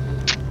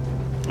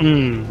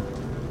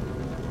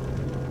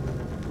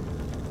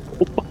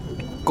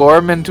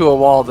 Gorm into a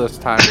wall this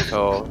time,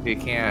 so he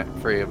can't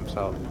free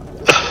himself.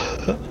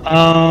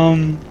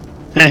 Hang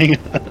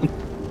on.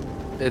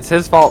 It's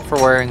his fault for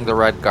wearing the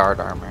red guard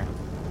armor.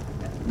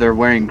 They're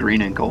wearing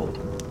green and gold.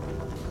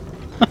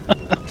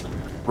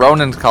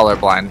 Ronan's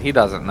colorblind. He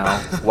doesn't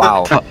know.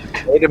 Wow.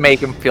 Way to make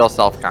him feel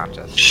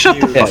self-conscious. Shut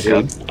the fuck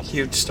up.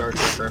 Huge Star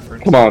Trek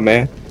reference. Come on,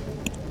 man.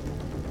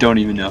 Don't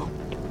even know.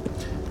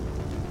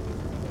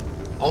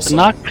 Also,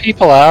 Knock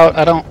people out.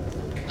 I don't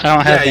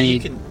have any.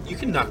 You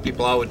can knock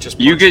people out with just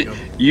You punching get.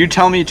 them. You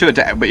tell me to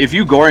attack, but if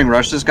you goring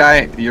rush this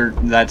guy,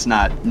 that's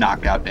not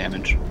knockout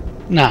damage.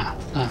 Nah.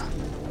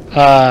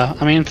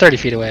 I mean, 30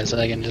 feet away, so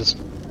I can just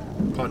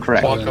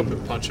Correct. Walk up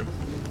and punch him.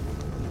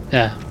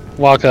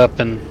 walk up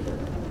and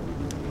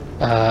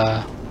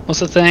what's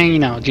the thing?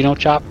 Do you know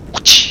chop?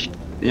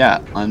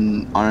 Yeah,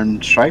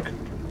 unarmed strike.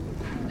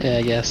 Yeah,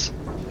 I guess.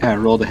 Yeah,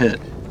 roll to hit.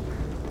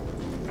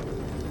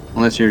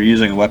 Unless you're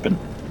using a weapon.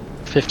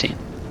 15.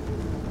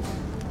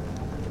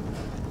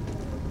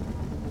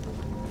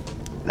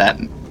 That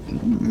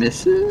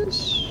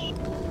misses.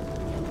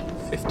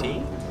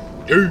 15?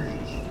 Jeez.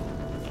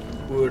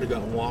 We would have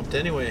got whomped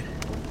anyway.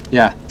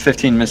 Yeah,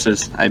 15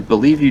 misses. I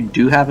believe you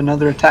do have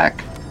another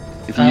attack.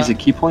 If you use a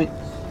key point.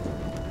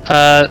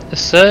 It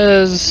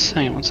says.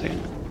 Hang on 1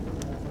 second.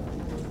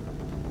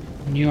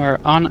 You are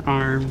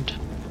unarmed.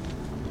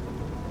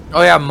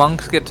 Oh yeah,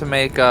 monks get to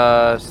make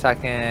a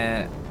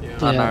second Yeah.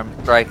 unarmed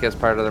strike as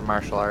part of their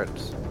martial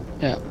arts.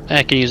 Yeah,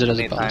 I can use it as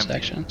a Anytime. bonus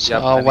action. So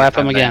Yep, I'll whap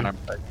him anytime again.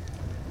 they unarmed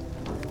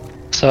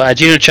strike. So I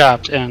Juno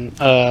chopped and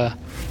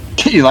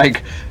He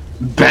like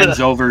bends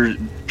over,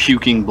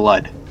 puking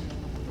blood.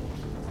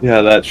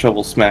 Yeah, that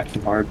shovel smacked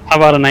him hard. how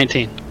about a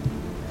 19?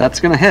 That's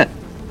gonna hit.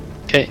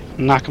 Okay,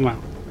 knock him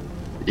out.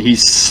 He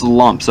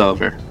slumps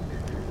over.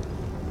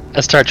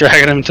 I start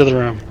dragging him to the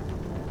room.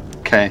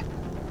 Okay.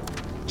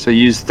 So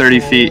use 30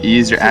 feet,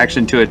 use your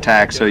action to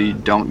attack so you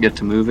don't get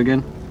to move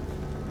again?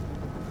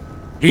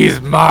 He's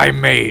my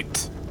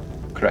mate.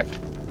 Correct.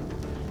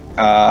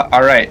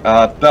 Alright,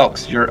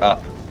 Belks, you're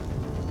up.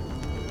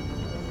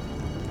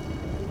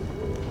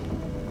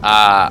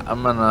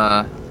 I'm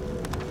gonna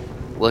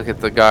look at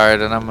the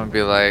guard and I'm gonna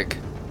be like,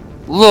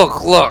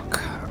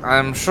 Look,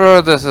 I'm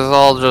sure this is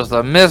all just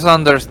a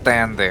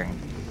misunderstanding.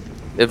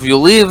 If you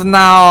leave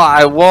now,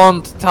 I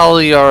won't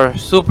tell your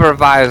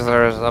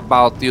supervisors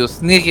about you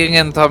sneaking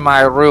into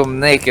my room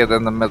naked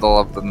in the middle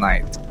of the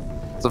night.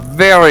 It's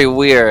very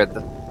weird,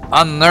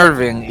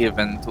 unnerving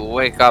even, to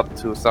wake up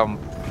to some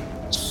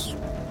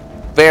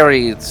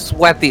very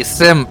sweaty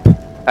simp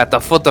at the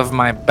foot of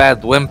my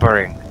bed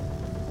whimpering.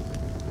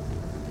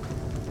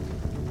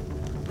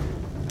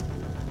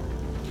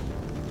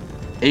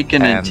 Make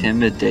an And-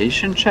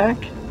 intimidation check?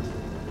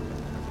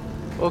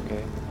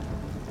 Okay.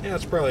 Yeah,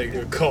 that's probably a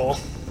good call.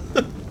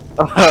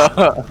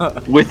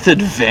 With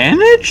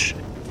advantage?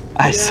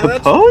 I that's-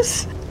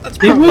 suppose? That's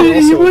He probably would,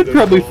 also he a would good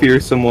probably call. fear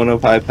someone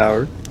of high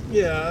power.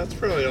 Yeah, that's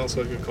probably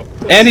also a good call.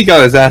 And he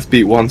got his ass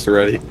beat once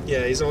already.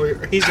 Yeah, he's already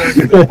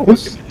been fucking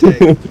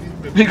tagged.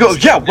 He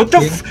goes, yeah, what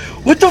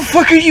the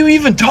fuck are you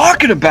even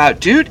talking about,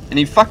 dude? And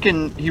he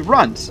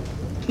runs.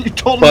 You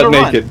told him Butt to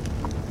naked.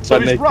 run. So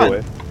Butt he's naked run.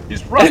 away.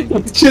 He's running.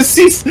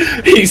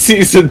 He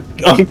sees an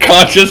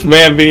unconscious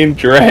man being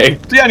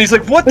dragged. Yeah, and he's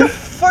like, what the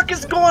fuck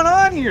is going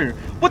on here?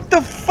 What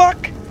the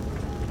fuck?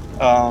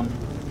 Tell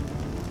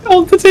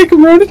him to take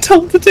him around and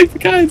tell him to take the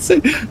guy and say,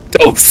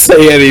 don't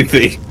say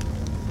anything.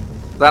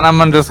 Then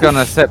I'm just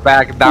gonna sit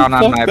back down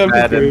on Fuck, my that'd be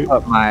bed great. and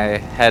put my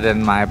head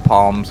in my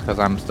palms because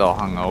I'm still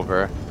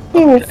hungover.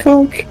 Oh, fuck.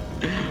 1, 2,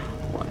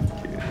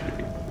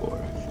 3, 4,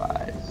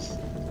 5.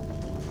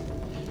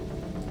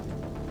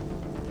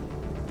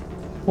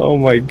 Oh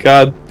my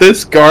god.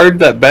 This guard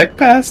that Beck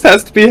passed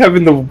has to be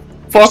having the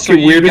fucking So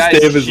you weirdest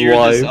guys day of his hear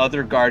this life.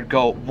 other guard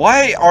go,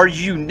 why are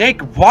you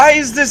naked? Why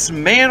is this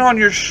man on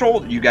your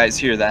shoulder? You guys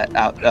hear that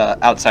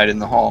outside in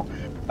the hall.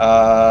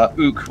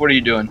 Ook, what are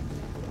you doing?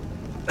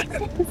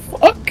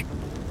 Fuck.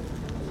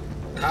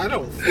 I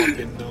don't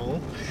fucking know.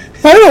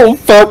 I don't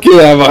fucking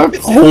have a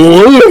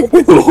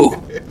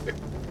clue.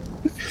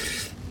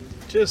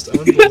 Just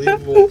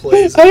unbelievable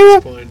plays I at this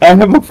have, point. I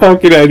have a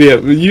fucking idea.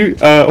 You,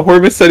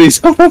 Hormus said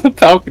he's up on the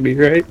balcony,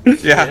 right?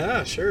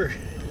 Yeah, sure.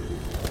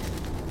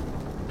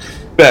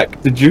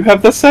 Beck, did you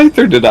have the scythe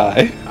or did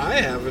I? I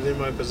have it in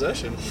my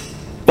possession.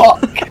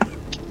 Fuck.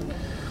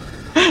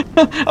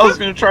 I was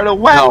gonna try to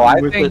wow No, I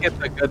him with think it.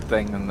 it's a good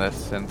thing in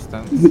this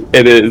instance.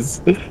 It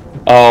is.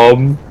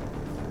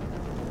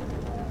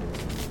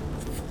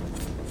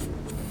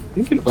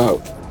 thinking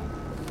about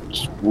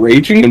just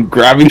raging and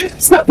grabbing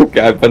this other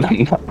guy, but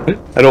I'm not.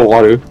 I don't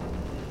want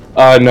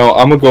to. No,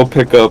 I'm gonna go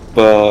pick up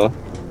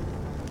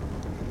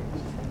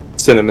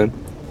Cinnamon,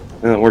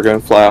 and then we're gonna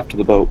fly off to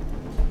the boat.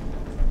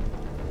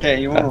 Okay,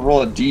 you want to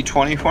roll a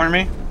d20 for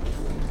me?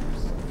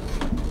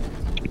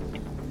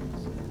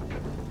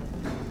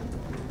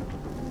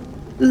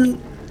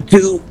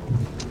 Two.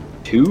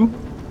 Two?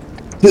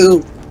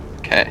 Two.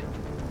 Okay.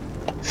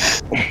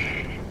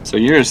 So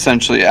you're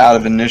essentially out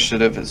of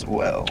initiative as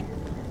well.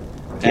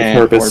 And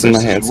Purpose in my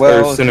Orbis hands. as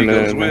well, Or Cinnamon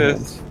he goes in my with.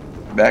 hands.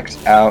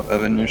 Beck's out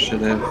of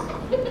initiative.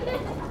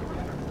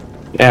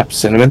 Yeah,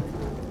 Cinnamon.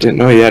 Didn't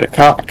know you had a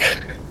cock.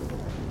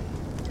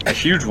 A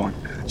huge one.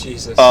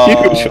 Jesus.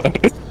 Huge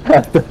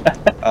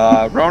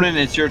one. Ronan,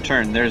 it's your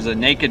turn. There's a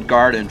naked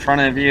guard in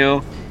front of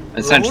you.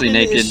 Essentially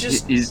Ronan naked. is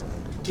just He's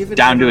Giving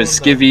down to his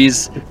everyone the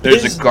skivvies. There's a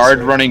business guard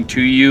right running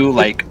to you,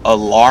 like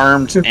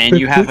alarmed, and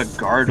you have a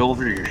guard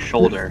over your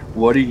shoulder.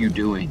 What are you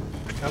doing?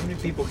 How many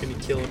people can you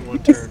kill in one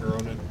turn,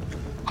 Ronan?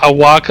 I'll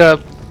walk up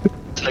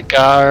to the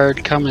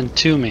guard coming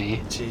to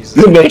me. Jesus.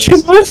 The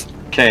naked one?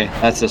 Okay,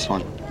 that's this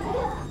one.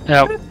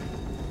 Yep.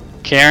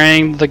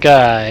 Carrying the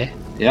guy.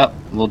 Yep,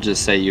 we'll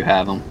just say you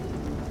have him.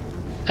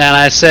 And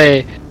I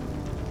say,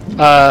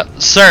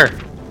 sir,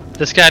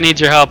 this guy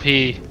needs your help.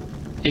 He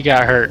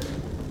got hurt.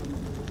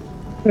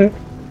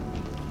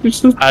 There's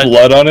just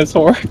blood on his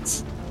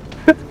horns.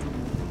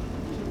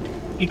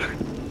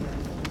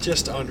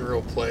 Just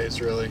unreal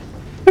plays, really.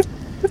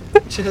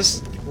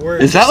 Just we're.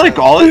 Is that just like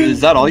having- all?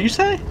 Is that all you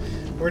say?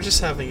 We're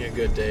just having a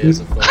good day as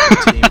a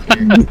fucking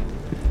team here.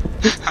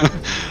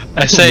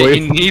 I say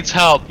Wait. he needs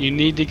help. You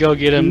need to go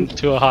get him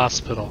to a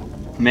hospital.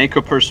 Make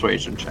a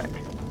persuasion check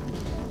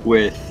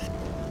with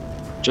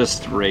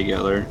just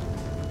regular.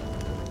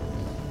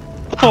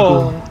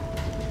 Oh,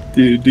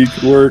 Dude, it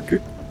could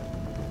work.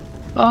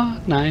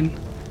 9.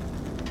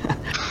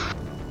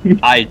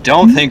 I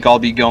don't think I'll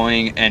be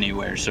going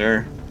anywhere,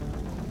 sir.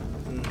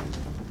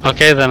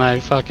 Okay, then I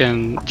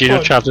fucking Geno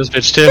Fuck. chop this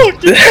bitch too.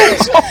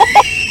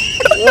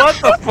 What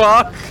the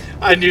fuck?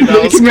 I knew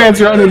that was Naked man's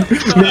coming.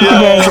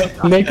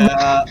 running. Naked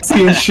man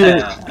seeing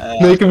shit.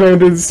 Naked man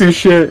didn't see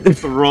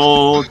shit.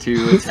 Roll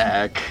to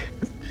attack.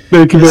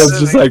 Naked man's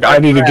just like, I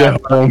need to get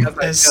home.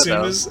 As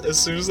soon as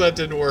that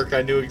didn't work,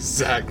 I knew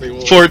exactly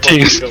what 14.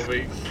 was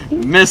fucking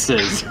coming.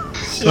 Misses.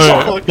 Just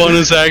Alright, fucking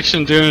bonus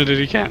action doing it if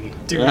he can.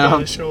 dude Yeah.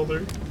 on the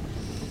shoulder.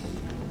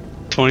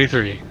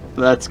 23.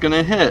 That's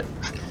gonna hit.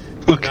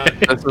 Okay.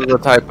 This is the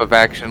type of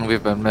action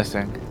we've been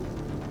missing.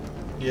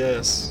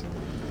 Yes.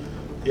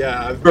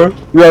 Yeah, I've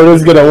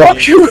Ronan's gonna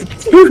walk you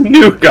with 2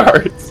 new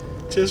guards.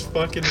 just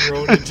fucking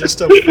Ronan, just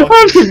a Fucking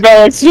fucking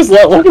Alex, just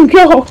let one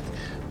go.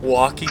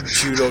 walking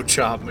judo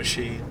chop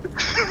machine.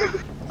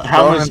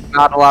 How much? Ronan's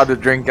not allowed to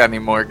drink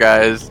anymore,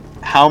 guys.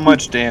 How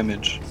much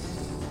damage?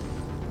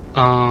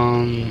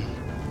 I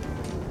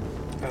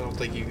don't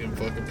think you can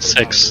fucking put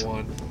 6. it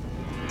on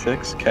 1.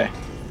 6. Okay.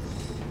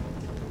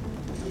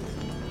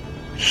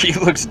 He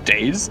looks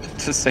dazed,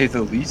 to say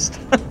the least.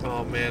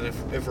 Oh man,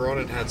 if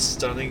Ronan had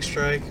stunning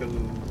strike, ooh,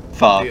 it'd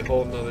Fuck. be a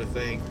whole nother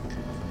thing.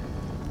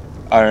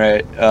 All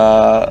right.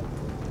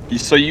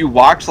 So you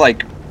walked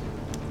like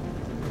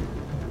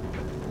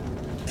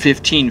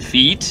 15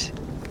 feet.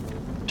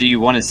 Do you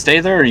want to stay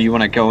there, or you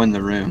want to go in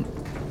the room?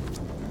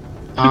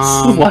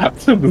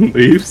 Slaps him and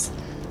leaves.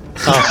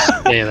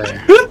 I'll stay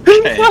there.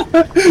 Okay.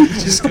 He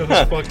just goes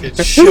fucking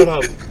shut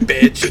up,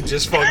 bitch, and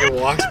just fucking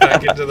walks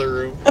back into the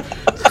room.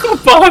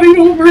 Body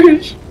over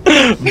his.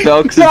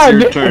 Belks, it's God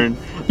your damn. turn.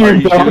 Are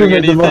you Body doing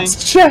made the anything?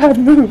 most Chad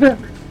move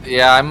ever.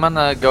 Yeah, I'm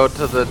gonna go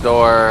to the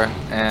door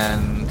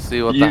and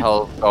see what You- the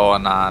hell's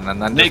going on,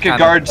 and then just Naked kinda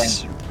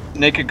guards.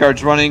 Naked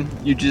guards running.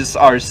 You just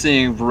are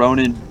seeing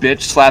Ronan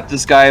bitch slap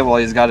this guy while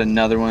he's got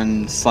another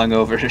one slung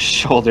over his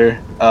shoulder.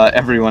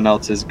 Everyone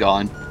else is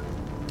gone.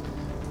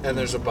 And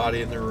there's a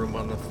body in the room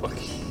on the fucking.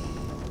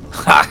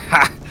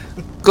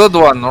 think- Good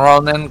one,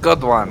 Ronan.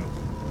 Good one.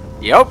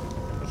 Yep.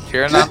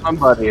 Cheering on my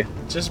buddy.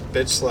 Just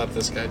bitch slap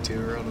this guy too,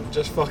 Ronan.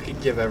 Just fucking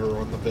give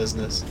everyone the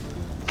business.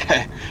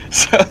 Okay.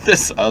 So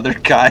this other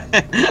guy.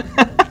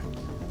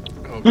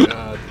 Oh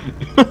god.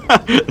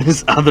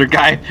 This other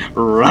guy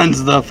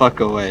runs the fuck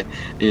away.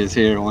 He is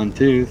here. 1,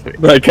 2, 3.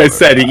 Like I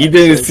said, he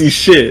didn't see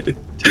shit.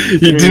 He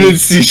didn't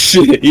see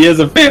shit. He has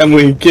a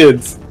family and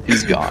kids.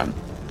 He's gone.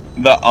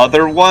 The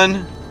other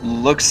one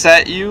looks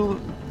at you,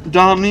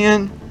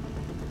 Damian,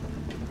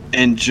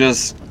 and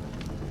just,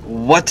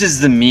 what is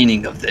the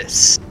meaning of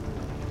this?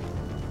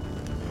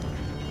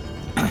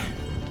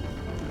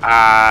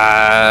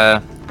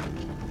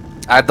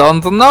 I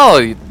don't know.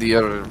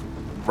 You're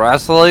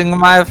wrestling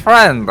my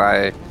friend.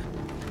 I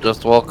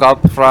just woke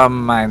up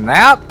from my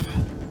nap.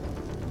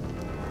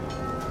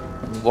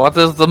 What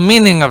is the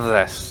meaning of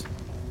this?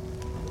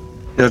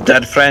 Your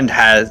friend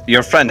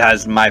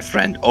has my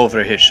friend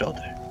over his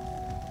shoulder.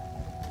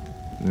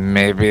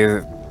 Maybe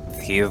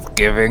he's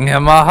giving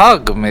him a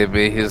hug.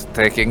 Maybe he's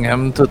taking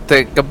him to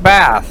take a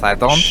bath. I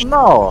don't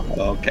know.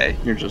 Okay,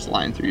 you're just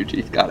lying through your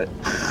teeth. Got it.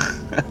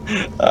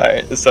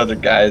 Alright, this other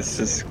guy is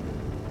just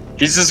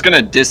He's just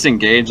gonna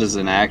disengage as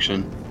an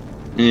action.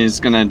 He's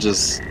gonna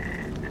just...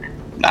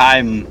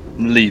 I'm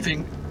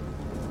leaving.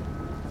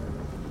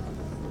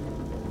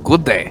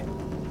 Good day.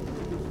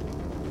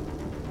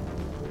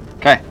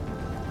 Okay.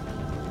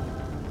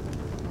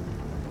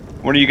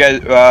 What are you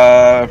guys...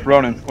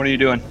 Ronan, what are you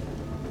doing?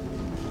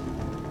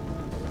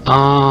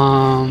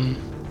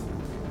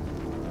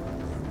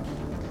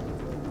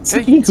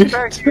 Hey, get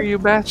back here, you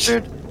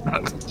bastard.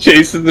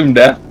 Chases him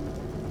down.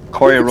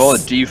 Corey, roll a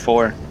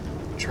d4.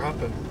 Drop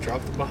him.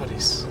 Drop the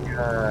bodies.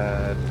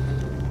 God.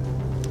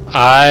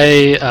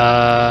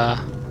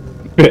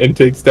 Man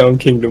takes down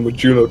Kingdom with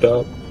Juno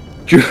Top.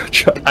 Juno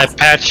Chop. I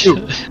patch.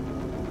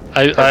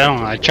 I don't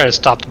know. I try to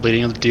stop the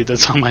bleeding of the dude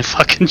that's on my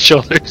fucking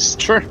shoulders.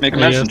 Sure, make a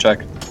Yeah. medicine check.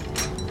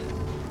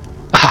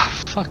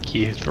 Ah, fuck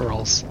you. The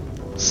rolls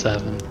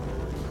 7.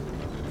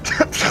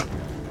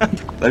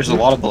 There's a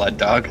lot of blood,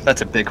 dog.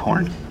 That's a big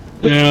horn.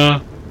 Yeah.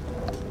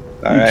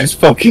 You Alright. just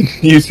fucking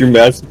use your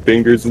massive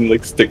fingers and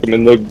like stick them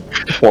in the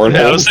horn Yeah,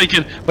 I hole. was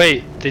thinking.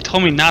 Wait, they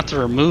told me not to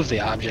remove the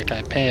object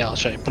I pay.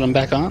 Should I put them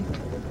back on?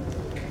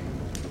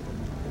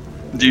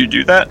 Do you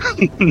do that?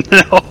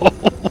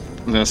 No.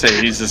 I'm gonna say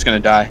he's just gonna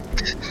die.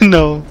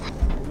 No.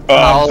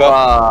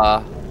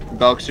 I'll,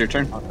 Belks, your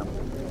turn.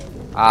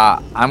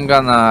 I'm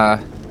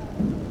gonna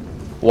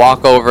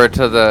walk over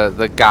to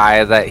the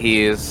guy that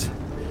he's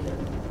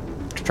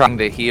trying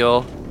to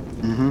heal,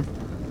 Mm-hmm.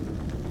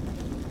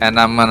 and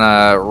I'm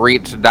gonna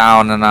reach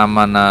down and I'm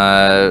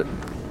gonna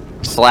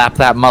slap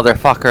that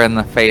motherfucker in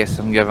the face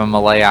and give him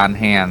a lay on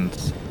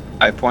hands.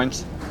 High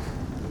points.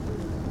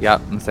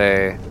 Yep, and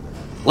say,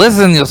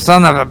 "Listen, you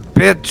son of a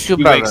bitch, you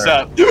He better wakes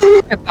up.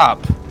 get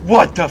up."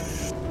 What the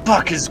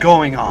fuck is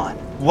going on?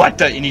 What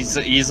the? And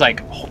he's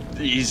like,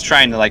 he's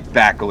trying to like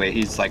back away.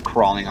 He's like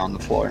crawling on the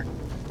floor.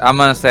 I'm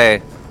gonna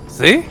say,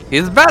 "See,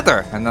 he's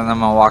better," and then I'm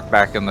gonna walk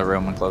back in the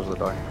room and close the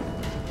door.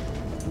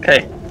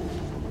 Okay.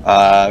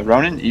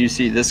 Ronan, you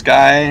see this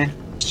guy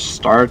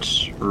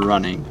starts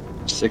running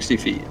 60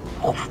 feet.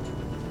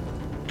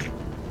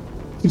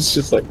 He's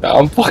just like, nah,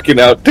 I'm fucking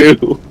out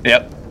too.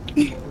 Yep.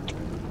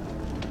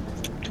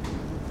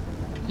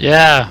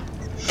 Yeah.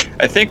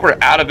 I think we're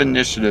out of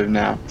initiative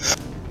now.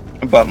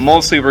 But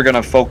mostly we're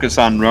gonna focus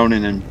on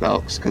Ronan and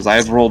Belks, because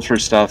I've rolled for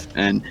stuff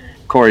and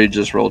Corey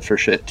just rolled for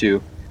shit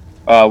too.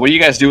 What do you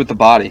guys do with the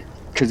body?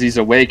 Because he's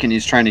awake and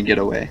he's trying to get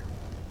away.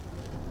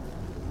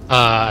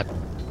 I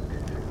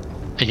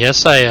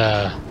guess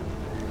I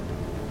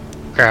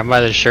grab him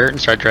by the shirt and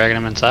start dragging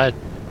him inside.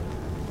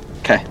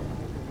 Okay.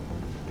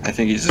 I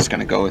think he's just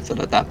gonna go with it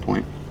at that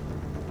point.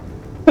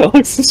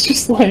 Alex is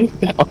just laying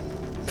down.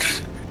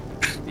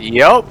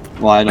 Yep.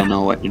 Well, I don't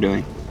know what you're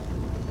doing.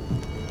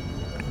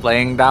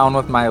 Laying down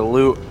with my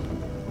loot,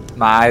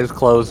 my eyes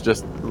closed,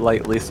 just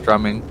lightly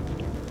strumming.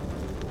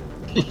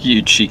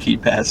 You cheeky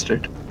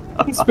bastard.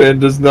 This man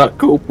does not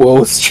cope well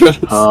with stress.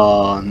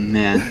 Oh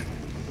man.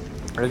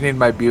 I need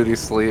my beauty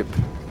sleep.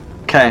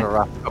 Okay. Had a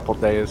rough couple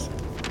days.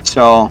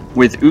 So,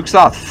 with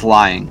Uxoth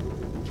flying,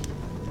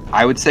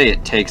 I would say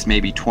it takes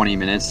maybe 20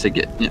 minutes to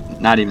get,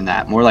 not even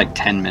that, more like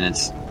 10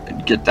 minutes,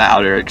 get the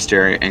outer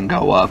exterior and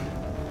go up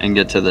and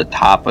get to the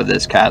top of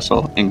this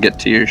castle and get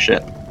to your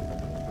ship.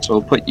 So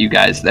we'll put you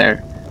guys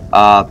there.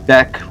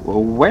 Beck,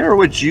 where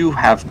would you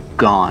have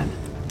gone?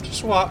 I'm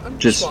Just-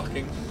 just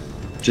walking.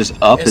 Just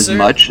up Is as there-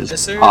 much is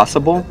as there-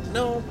 possible?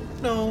 No.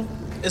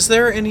 Is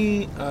there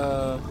any,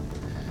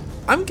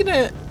 I'm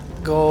gonna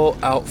go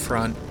out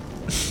front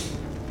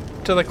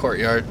to the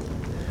courtyard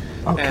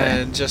Okay.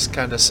 and just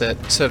kind of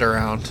sit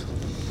around.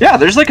 Yeah,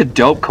 there's like a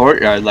dope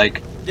courtyard.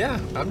 Like, Yeah,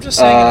 I'm just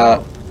hanging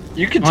out.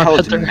 you can Well, tell I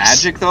it's bet there's-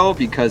 magic though,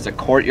 because a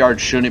courtyard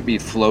shouldn't be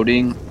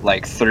floating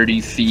like 30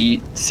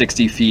 feet,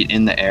 60 feet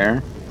in the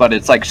air, but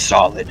it's like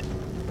solid.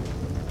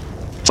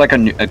 It's like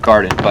a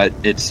garden, but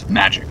it's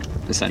magic,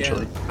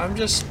 essentially. Yeah, I'm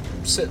just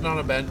sitting on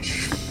a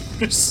bench.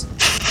 Just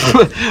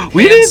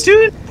We Hands-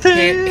 didn't do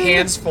it.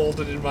 hands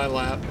folded in my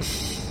lap.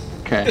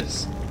 Okay.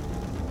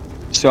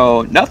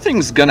 So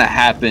nothing's gonna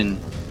happen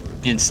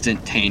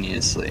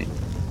instantaneously.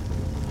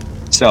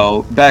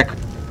 So Beck,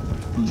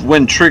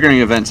 when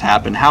triggering events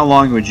happen, how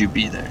long would you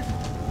be there?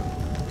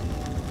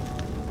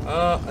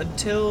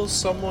 Until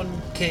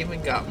someone came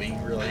and got me,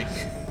 really.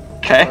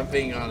 Okay. I'm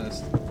being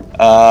honest.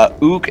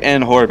 Ook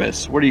and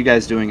Horbus, what are you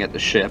guys doing at the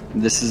ship?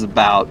 This is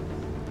about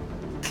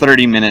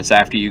 30 minutes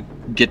after you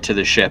get to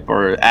the ship,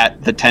 or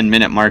at the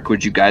 10-minute mark,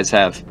 would you guys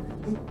have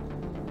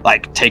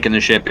like taken the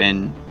ship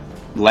and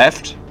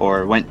left,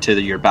 or went to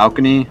your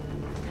balcony?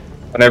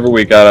 Whenever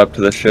we got up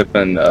to the ship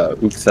and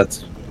Ook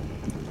sets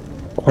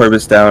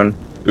Orbis down,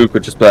 Ook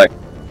would just be like,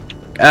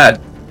 God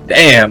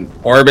damn,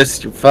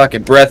 Orbis, your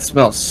fucking breath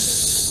smells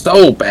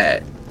so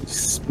bad. You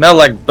smell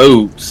like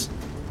boobs.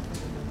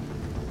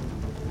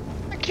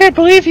 I can't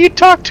believe you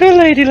talk to a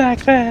lady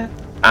like that.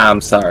 I'm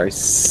sorry,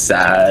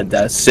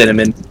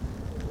 Cinnamon.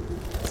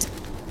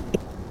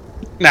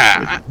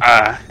 Nah,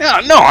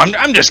 no,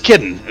 I'm just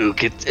kidding,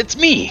 Ook. It's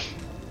me.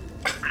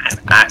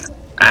 I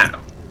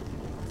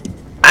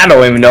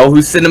don't even know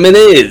who Cinnamon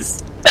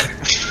is.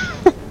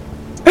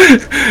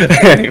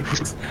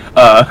 Anyways,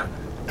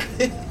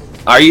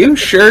 Are you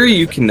sure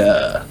you can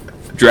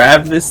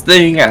drive this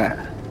thing?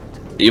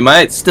 You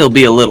might still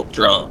be a little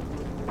drunk.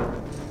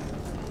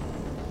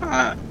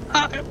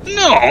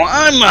 No,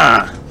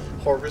 I'm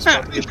Horvath's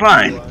probably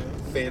fine.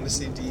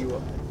 Fantasy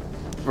DUI.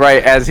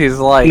 Right as he's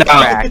like No.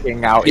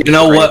 backing out. You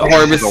know what,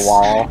 straight into Horvath? The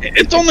wall.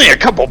 It's only a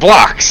couple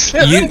blocks.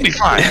 You'll be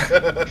fine.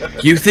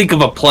 You think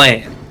of a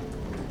plan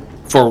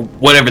for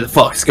whatever the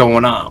fuck's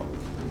going on.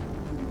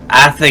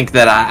 I think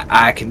that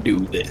I can do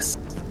this.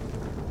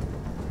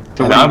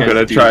 So And what do you I'm guys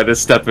gonna do? try to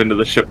step into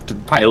the ship to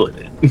pilot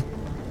it.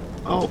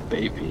 Oh,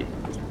 baby.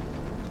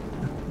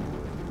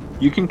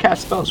 You can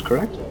cast spells,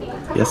 correct?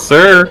 Yes,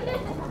 sir.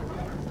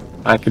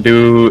 I could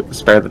do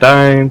Spare the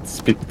Dying,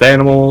 Speak with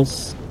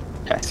Animals,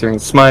 Okay. Searing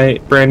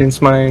Smite, Branding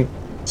Smite.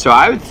 So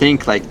I would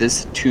think like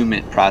this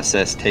 2-minute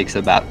process takes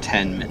about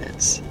 10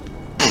 minutes.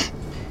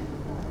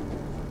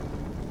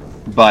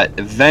 But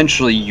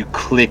eventually you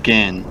click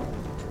in,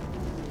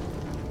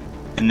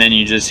 and then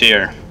you just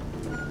hear,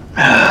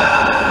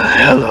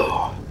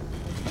 hello,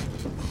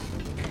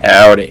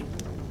 Howdy.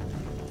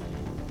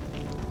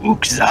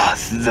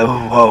 Uxath the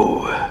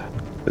Woe.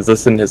 Is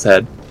this in his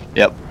head?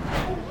 Yep.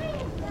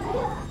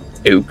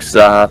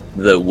 Uxath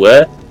the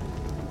what?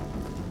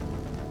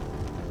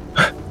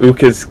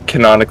 Ook is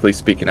canonically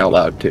speaking out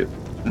loud too.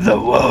 The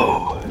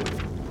Woe.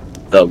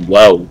 The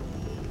whoa.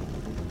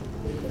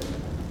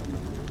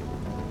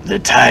 The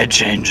Tide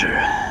Changer.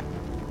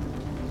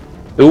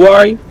 Who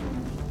are you?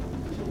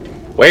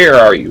 Where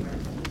are you?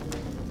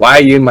 Why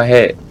are you in my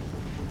head?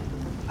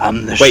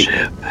 I'm the Wait.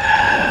 ship.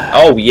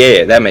 Oh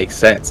yeah, that makes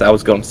sense. I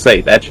was gonna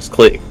say, that just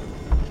clicked.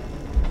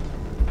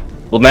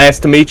 Well, nice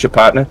to meet you,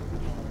 partner.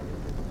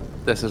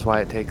 This is why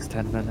it takes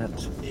 10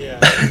 minutes. Yeah,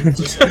 I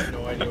just have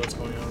no idea what's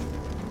going on.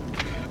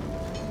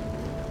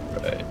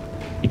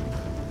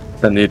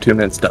 Then the 2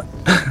 minutes done.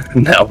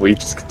 Now we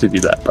just continue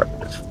that part.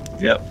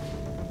 Yep.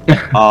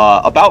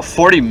 About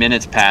 40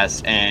 minutes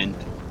pass, and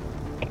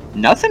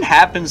nothing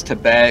happens to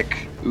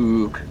Beck,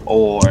 Ook,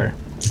 or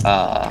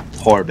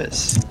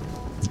Horbus.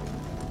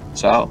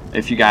 So,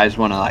 if you guys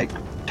want to like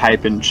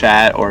type in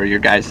chat or your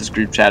guys'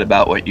 group chat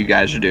about what you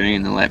guys are doing,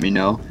 and then let me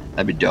know,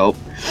 that'd be dope.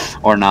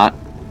 Or not,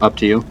 up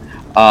to you.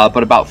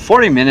 But about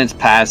 40 minutes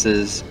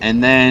passes,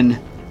 and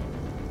then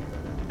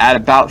at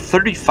about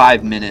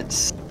 35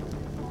 minutes,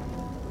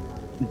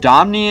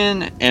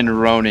 Domnian and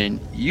Ronan,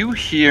 you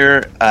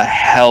hear a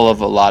hell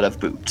of a lot of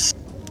boots.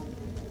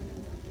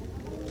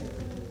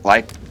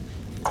 Like,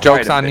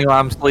 Joke's quite a on bit. you,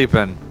 I'm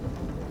sleeping.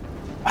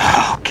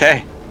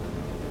 Okay.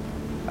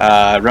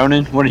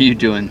 Ronan, what are you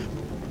doing?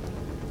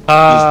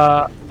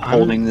 I'm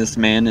Holding this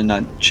man in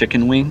a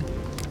chicken wing?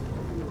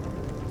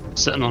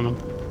 sitting on him.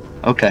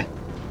 Okay.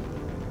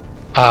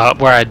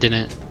 Where I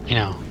didn't,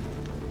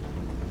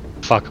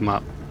 fuck him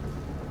up.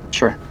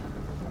 Sure.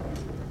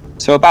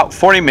 So about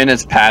 40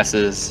 minutes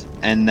passes,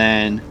 and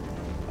then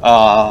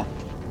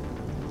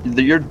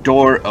your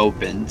door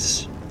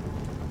opens.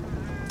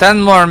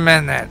 10 more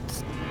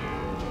minutes.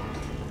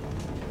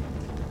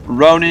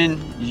 Ronan,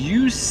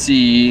 you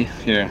see...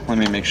 Here, let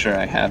me make sure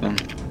I have him.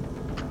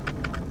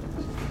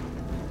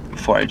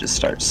 Before I just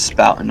start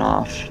spouting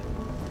off.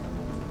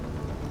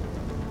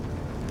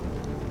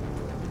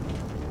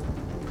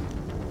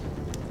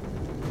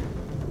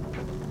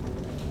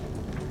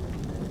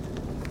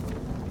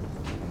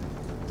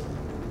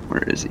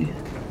 Where is he?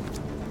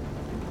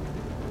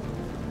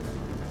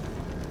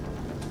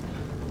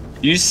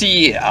 You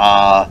see, it's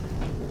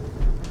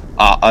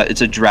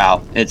a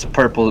drow. It's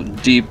purple,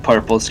 deep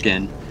purple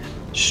skin.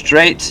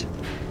 Straight,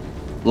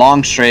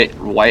 long, straight,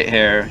 white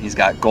hair. He's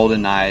got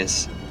golden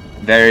eyes.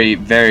 Very,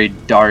 very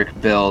dark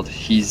build.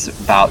 He's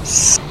about,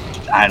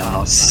 I don't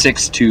know,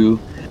 6'2".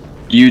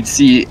 You'd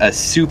see a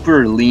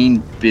super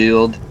lean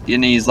build.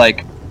 And he's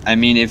like, I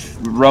mean, if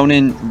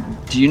Ronan,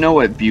 do you know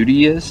what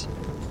beauty is?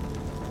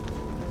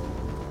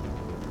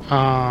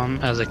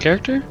 As a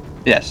character,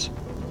 Yes.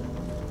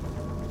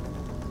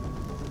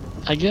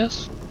 I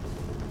guess.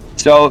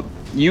 So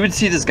you would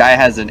see this guy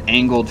has an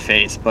angled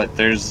face, but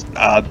there's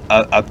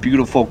a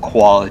beautiful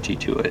quality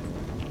to it.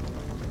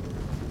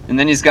 And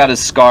then he's got a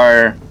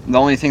scar. The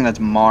only thing that's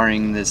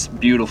marring this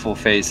beautiful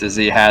face is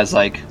he has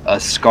like a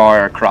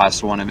scar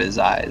across one of his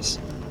eyes.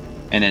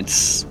 And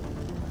it's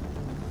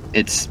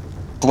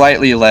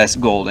slightly less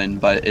golden,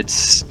 but it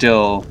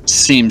still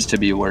seems to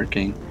be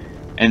working.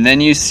 And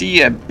then you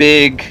see a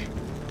big,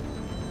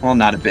 well,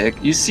 not a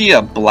big, you see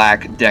a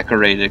black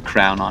decorated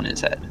crown on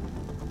his head.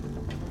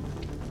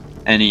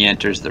 And he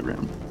enters the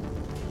room.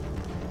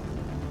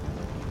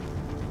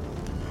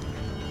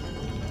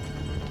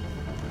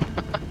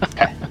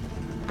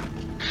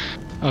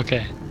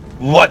 Okay.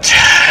 What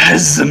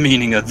is the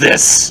meaning of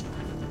this?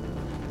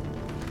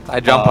 I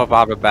jump up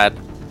out of bed.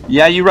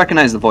 Yeah, you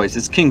recognize the voice.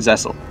 It's King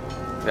Zessel.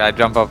 Yeah, I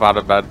jump up out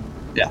of bed.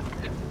 Yeah.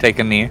 Take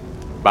a knee.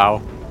 Bow.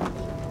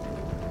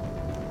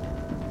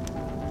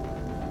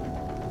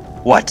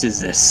 What is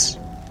this?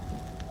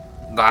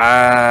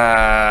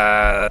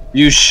 Ah.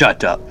 You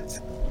shut up.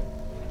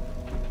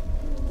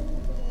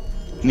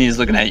 And he's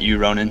looking at you,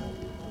 Ronan.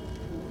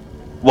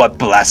 What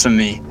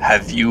blasphemy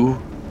have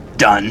you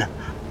done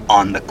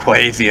on the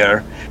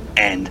Quavier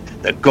and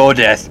the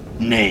Godeth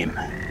name.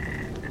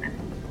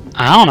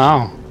 I don't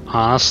know,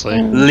 honestly.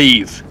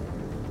 Leave.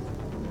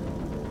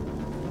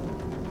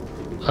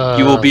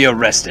 You will be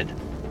arrested.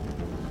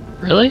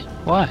 Really?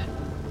 Why?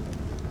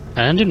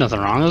 I didn't do nothing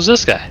wrong. It was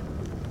this guy.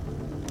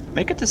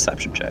 Make a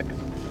deception check.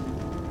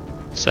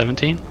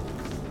 17.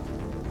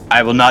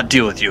 I will not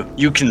deal with you.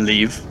 You can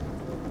leave,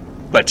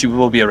 but you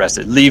will be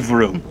arrested. Leave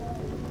room.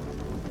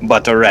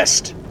 But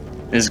arrest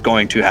is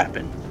going to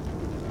happen.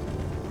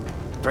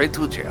 Straight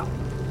to jail.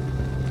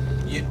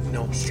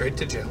 No, straight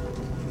to jail.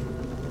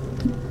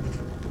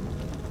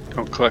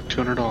 Don't collect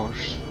 $200.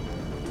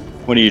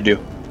 What do you do?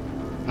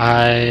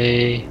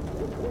 I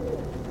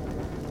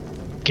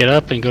get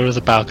up and go to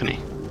the balcony.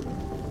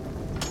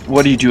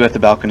 What do you do at the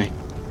balcony?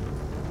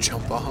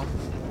 Jump off.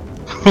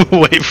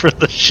 Wait for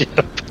the ship.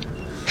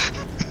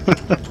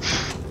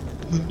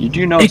 You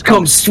do know He it's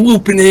coming. comes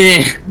swooping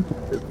in.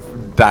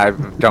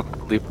 Dive,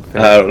 jump, leap.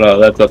 I don't know.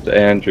 That's up to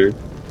Andrew.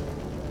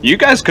 You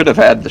guys could have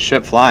had the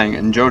ship flying,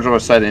 and Jojo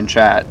said in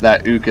chat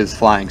that Ook is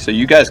flying, so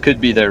you guys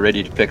could be there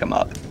ready to pick him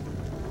up.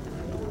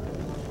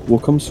 We'll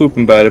come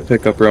swooping by to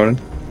pick up Ronan.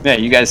 Yeah,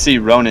 you guys see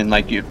Ronan,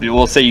 like,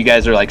 we'll say you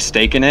guys are, like,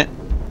 staking it,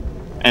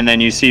 and then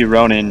you see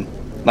Ronan,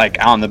 like,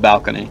 out on the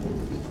balcony.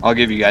 I'll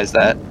give you guys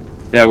that.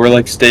 Yeah, we're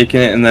like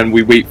staking it, and then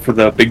we wait for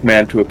the big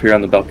man to appear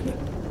on the balcony.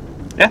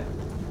 Yeah,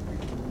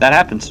 that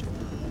happens.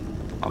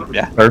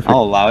 Yeah, Perfect.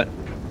 I'll allow it.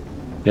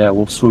 Yeah,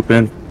 we'll swoop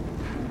in.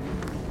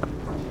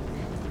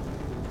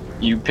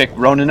 You pick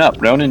Ronan up.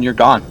 Ronan, you're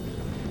gone.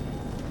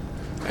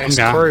 I guess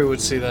gone. Corey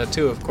would see that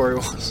too if Corey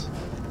was.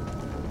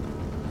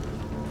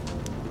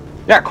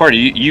 Yeah,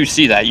 Cordy, you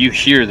see that. You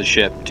hear the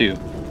ship, too.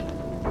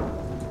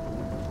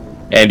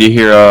 And you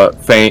hear a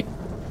faint,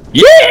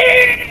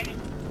 yeah!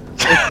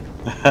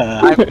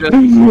 I'm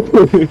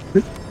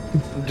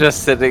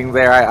just sitting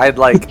there. I'd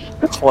like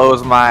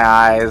close my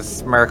eyes,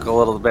 smirk a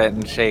little bit,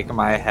 and shake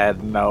my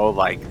head. No,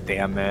 like,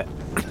 damn it.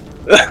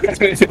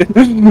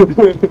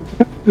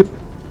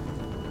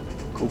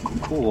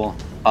 Cool.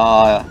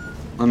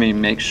 Let me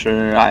make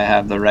sure I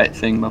have the right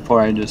thing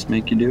before I just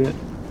make you do it.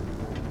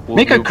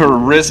 Make a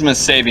charisma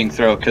saving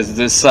throw, because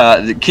this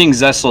King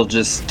Zessel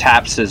just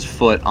taps his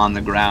foot on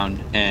the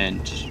ground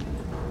and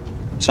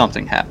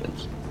something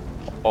happens.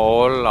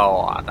 Oh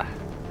lord.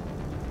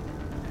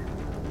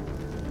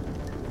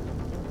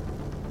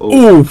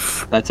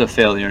 Oof! That's a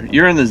failure.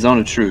 You're in the zone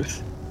of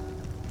truth.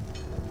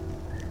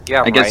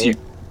 Yeah, I guess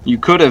you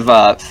could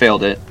have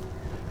failed it,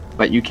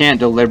 but you can't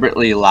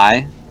deliberately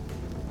lie.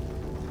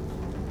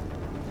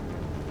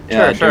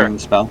 Sure. During the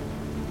spell.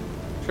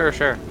 Sure.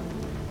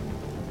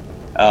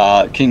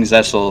 King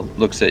Zessel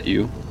looks at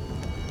you.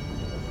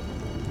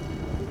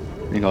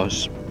 He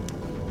goes,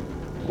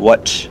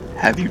 "What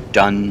have you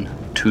done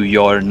to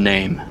your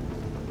name?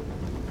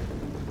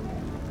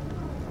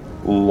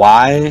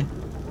 Why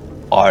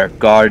are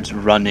guards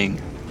running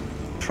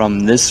from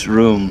this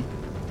room,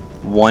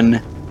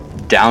 one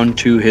down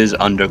to his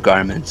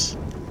undergarments,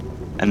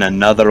 and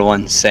another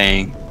one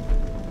saying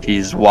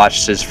he's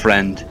watched his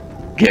friend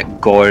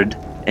get gored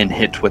and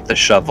hit with the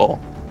shovel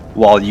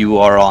while you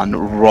are on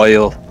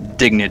royal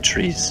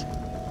dignitaries?"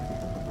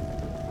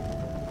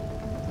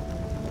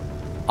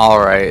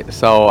 Alright,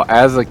 so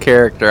as a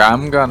character,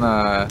 I'm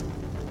gonna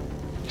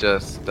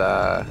just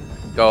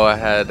go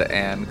ahead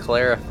and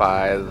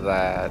clarify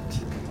that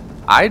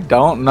I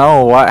don't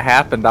know what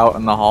happened out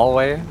in the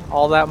hallway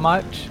all that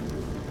much.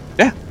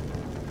 Yeah.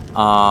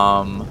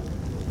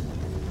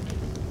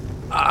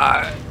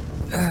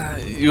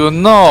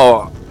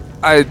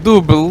 I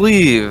do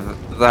believe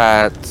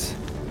that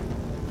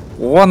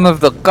one of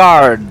the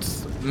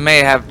guards may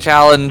have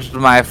challenged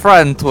my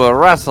friend to a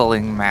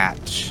wrestling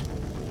match.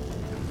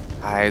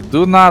 I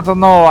do not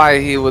know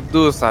why he would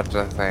do such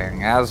a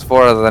thing. As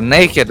for the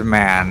naked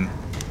man,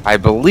 I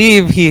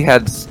believe he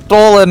had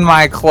stolen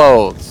my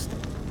clothes.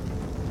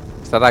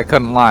 Said I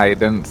couldn't lie, he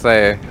didn't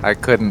say I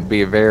couldn't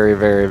be very,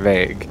 very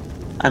vague.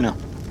 I know.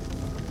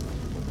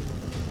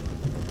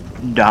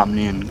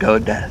 Dominion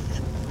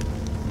Godeth,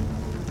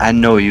 I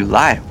know you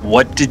lie.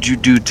 What did you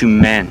do to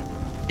men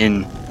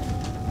in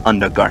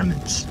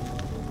undergarments?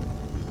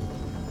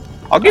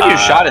 I'll give you a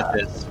shot at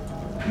this.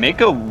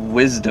 Make a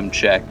wisdom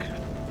check.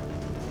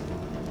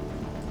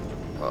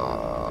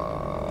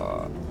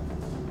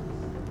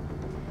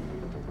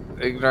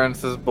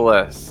 Ignorance is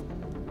bliss.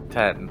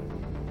 10.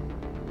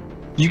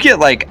 You get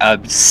like a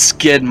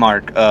skid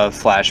mark of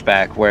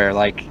flashback where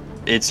like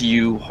it's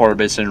you,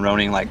 Horbus, and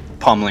Ronin like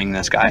pummeling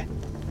this guy.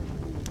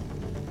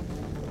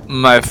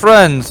 My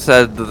friend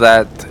said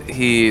that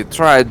he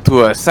tried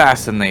to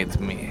assassinate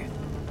me.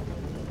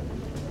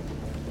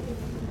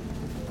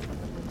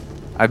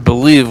 I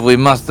believe we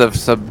must have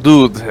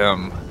subdued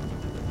him.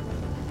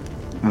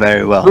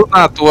 Very well. Do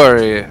not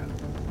worry,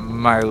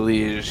 my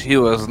liege. He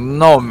was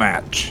no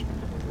match.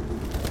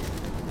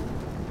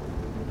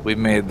 We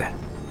made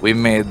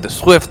the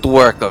swift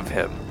work of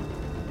him.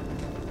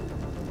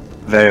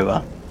 Very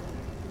well.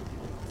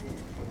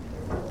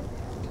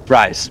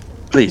 Rise,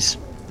 please.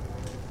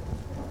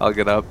 I'll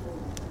get up.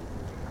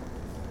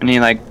 And he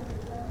like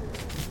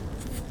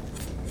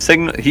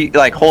signal. He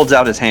like holds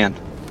out his hand,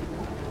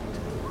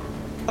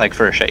 like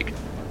for a shake.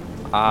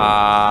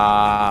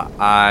 I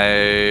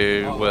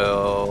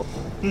will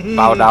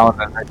bow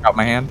down and reach out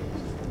my hand.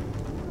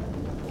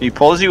 He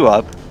pulls you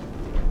up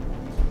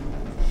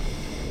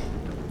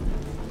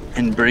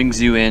and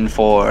brings you in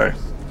for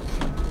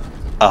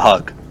a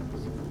hug.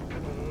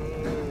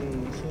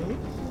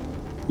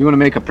 You want to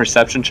make a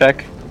perception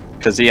check?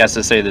 Because he has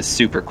to say this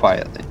super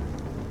quietly.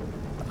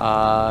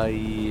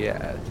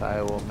 Yes,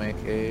 I will make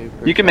a...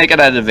 You can make it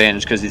at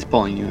advantage because he's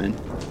pulling you in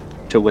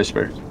to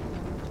whisper.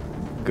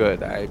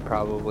 Good, I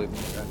probably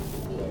make that.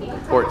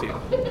 14.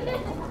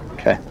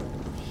 Okay.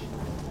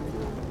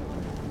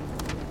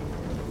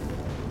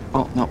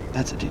 Oh, no,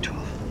 that's a D12.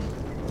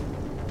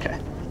 Okay.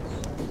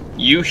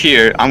 You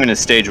hear... I'm going to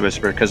stage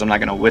whisper because I'm not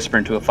going to whisper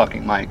into a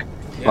fucking mic.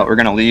 Yeah. But we're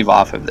going to leave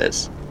off of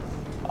this.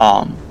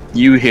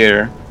 You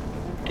hear...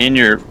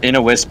 In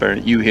a whisper,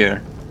 you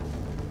hear...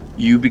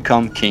 You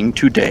become king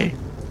today.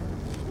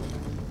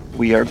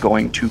 We are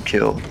going to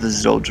kill the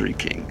Zoldri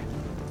King.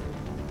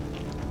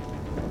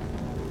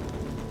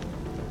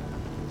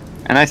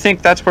 And I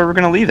think that's where we're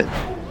going to leave it.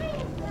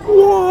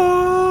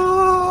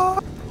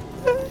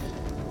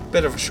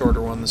 Bit of a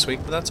shorter one this week,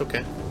 but that's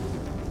okay.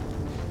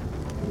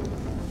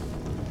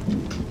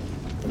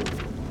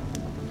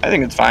 I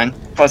think it's fine.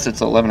 Plus,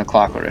 it's 11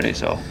 o'clock already,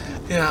 so...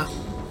 Yeah.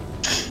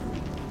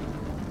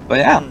 But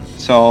yeah,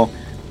 so...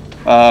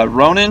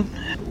 Ronan,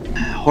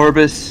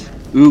 Horbus,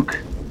 Ook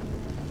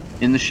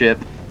in the ship,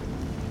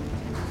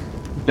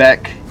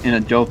 Beck in a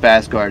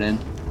dope-ass garden,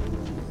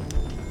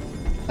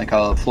 like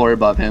a floor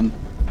above him,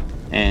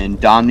 and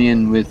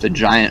Domnian with the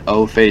giant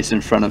O face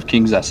in front of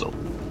King Zessel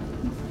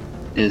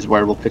is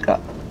where we'll pick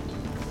up.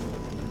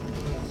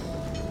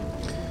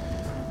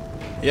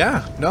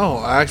 Yeah,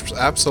 no,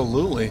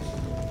 absolutely.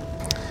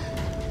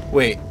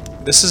 Wait,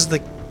 this is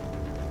the...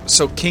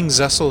 So King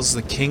Zessel is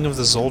the king of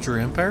the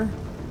Zoldri Empire?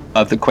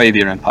 Of the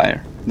Quavier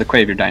Empire, the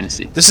Quavier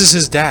Dynasty. This is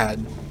his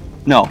dad.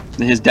 No,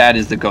 his dad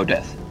is the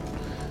Godeth.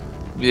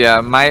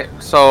 Yeah, my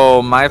Let's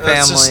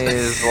just family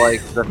is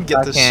like the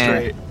get this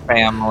straight. second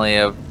family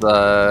of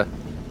the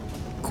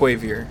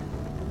Quavier.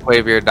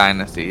 Quavier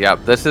dynasty.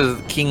 Yep, this is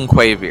King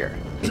Quavier.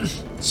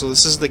 So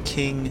this is the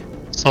king...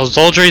 So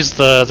Zoldri's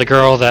the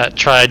girl that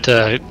tried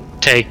to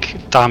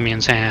take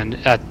Damian's hand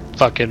at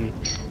fucking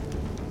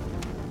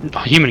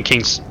Human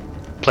King's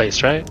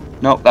place, right?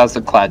 Nope, that was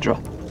the Cladra.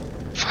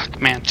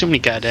 Fuck, man, too many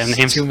goddamn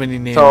names. Too many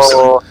names.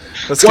 So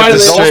Let's get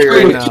this straight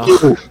right now.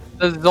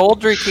 the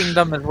Zoldri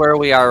Kingdom is where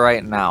we are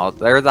right now.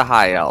 They're the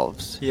High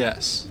Elves.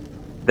 Yes.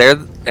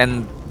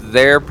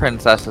 Their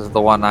princess is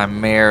the one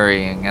I'm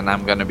marrying, and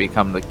I'm gonna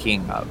become the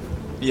king of.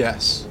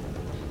 Yes.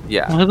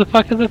 Yeah. Who the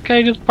fuck is this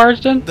guy just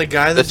barged in? The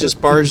guy that This just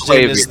is barged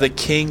Quavier. in is the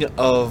king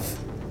of...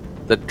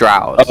 The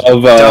Drows.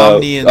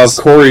 Domnian's-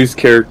 Of Corey's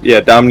character, yeah,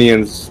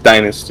 Domnian's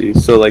dynasty.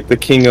 So like the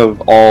king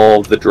of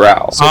all the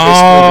Drow. So basically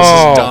Oh.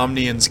 this is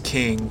Domnian's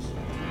king.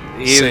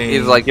 He's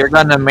saying- like, you're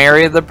gonna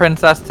marry the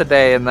princess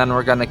today, and then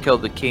we're gonna kill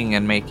the king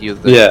and make you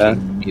the Yeah,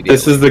 king immediately.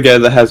 This is the guy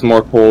that has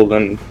more pull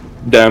than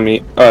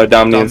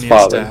Domnian's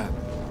father. dad.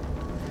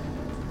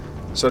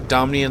 So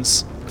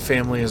Domnian's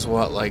family is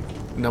what, like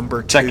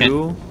number 2?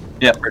 Second.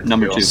 Yep,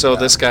 number 2. So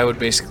this guy would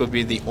basically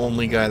be the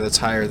only guy that's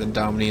higher than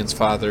Domnian's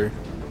father.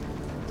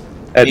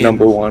 At In-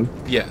 number 1.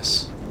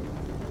 Yes.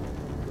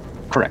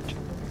 Correct.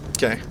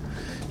 Okay.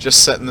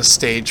 Just setting the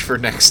stage for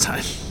next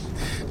time.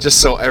 Just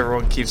so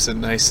everyone keeps it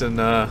nice and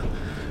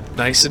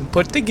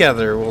put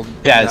together. We'll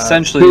Yeah,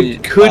 essentially...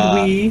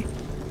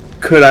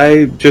 Could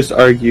I just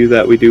argue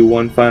that we do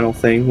one final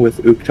thing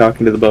with Ook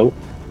talking to the boat?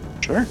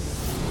 Sure.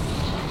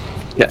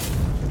 Yeah.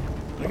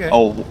 Okay.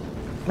 Oh,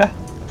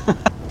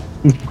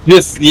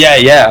 Just,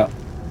 yeah.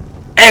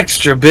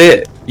 Extra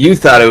bit. You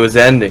thought it was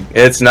ending.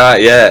 It's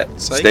not yet.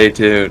 Psych. Stay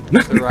tuned.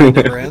 The ride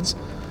never ends.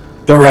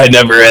 The ride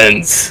never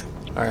ends.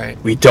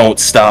 Alright. We don't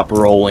stop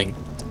rolling.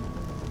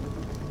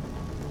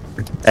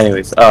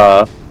 Anyways,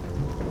 I'm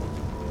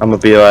gonna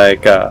be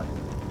like,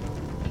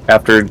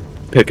 after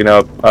picking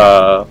up,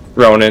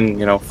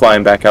 Ronan,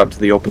 flying back out to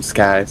the open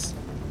skies.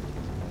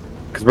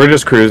 Cause we're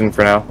just cruising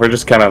for now. We're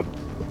just kind of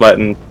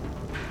letting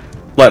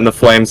the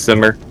flames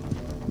simmer.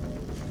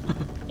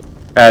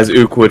 As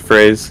Ook would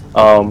phrase.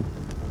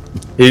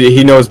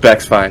 He knows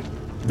Beck's fine.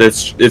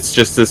 It's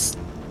just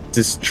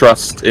this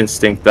trust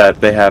instinct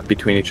that they have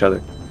between each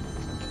other.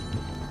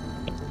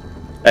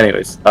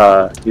 Anyways,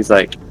 he's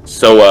like,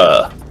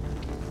 so,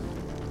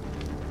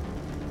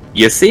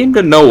 you seem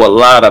to know a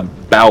lot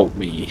about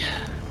me,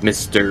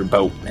 Mr.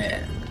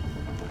 Boatman.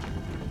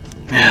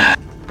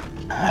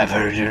 I've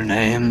heard your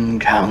name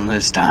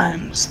countless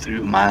times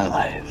through my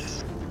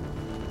life.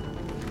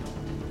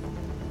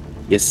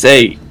 You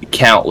say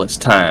countless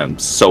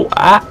times, so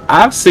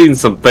I've seen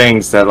some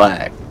things that,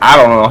 like, I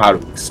don't know how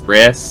to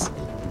express.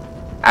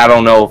 I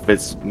don't know if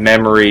it's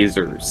memories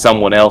or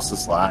someone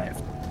else's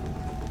life.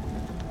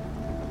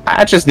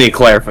 I just need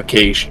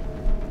clarification.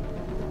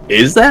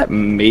 Is that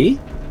me?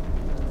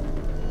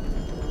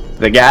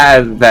 The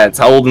guy that's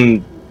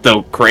holding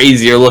the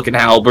crazier looking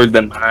halberd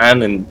than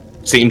mine and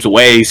seems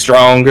way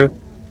stronger?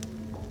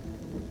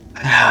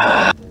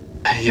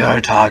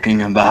 You're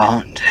talking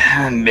about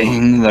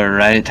being the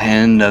right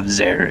hand of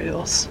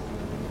Zariel's.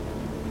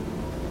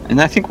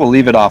 And I think we'll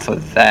leave it off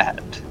of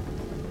that.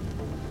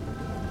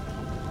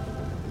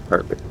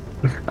 Perfect.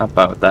 I'm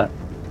fine with that.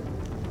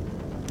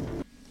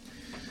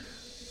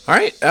 All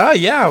right.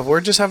 Yeah,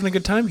 we're just having a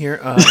good time here.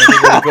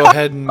 Everybody go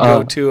ahead and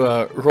go to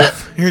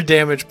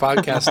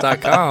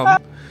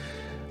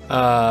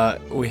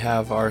rollforyourdamagepodcast.com. We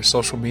have our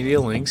social media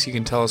links. You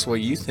can tell us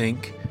what you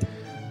think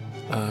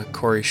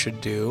Corey should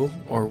do,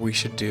 or we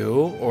should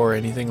do, or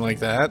anything like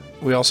that.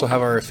 We also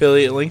have our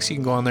affiliate links. You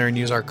can go on there and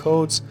use our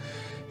codes.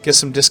 Get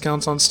some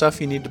discounts on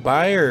stuff you need to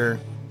buy or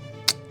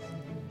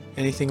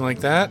anything like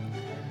that.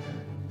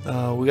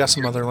 We got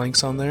some other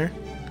links on there.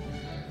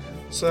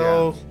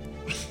 So,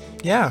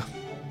 yeah.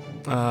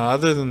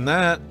 Other than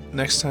that,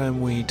 next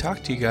time we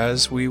talk to you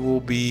guys, we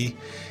will be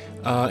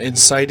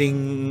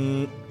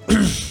inciting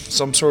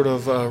some sort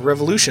of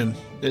revolution,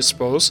 I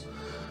suppose.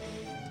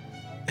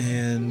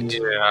 And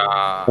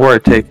Or a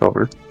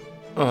takeover.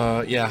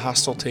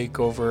 hostile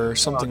takeover,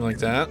 something like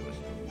that. You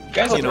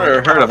guys have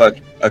ever heard of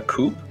a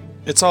coup?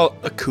 It's all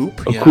a coup.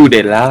 A coup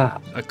de la.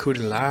 A coup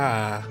de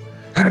la.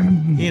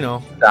 Zombie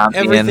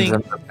Everything-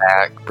 ends in the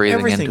back, breathing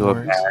everything into a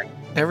works. bag.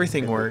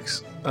 Everything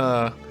works.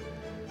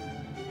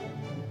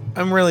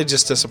 I'm really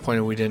just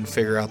disappointed we didn't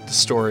figure out the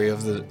story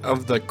of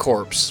the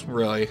corpse.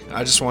 Really,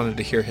 I just wanted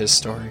to hear his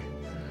story.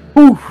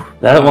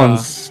 That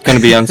one's gonna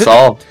be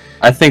unsolved.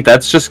 I think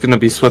that's just gonna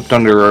be swept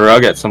under a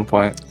rug at some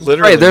point.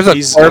 Literally, Right, there's a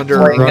he's corpse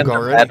under a laying rug in the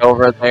already. bed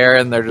over there,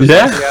 and they're just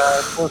Yeah. like,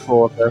 yeah, we're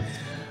cool with this.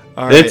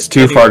 All right, It's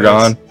too far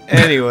gone.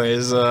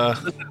 Anyways,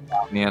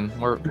 Ian,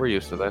 we're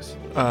used to this.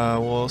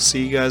 we'll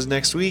see you guys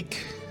next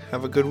week.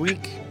 Have a good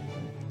week.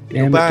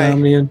 Damn it, Bye.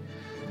 Damian.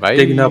 Bye.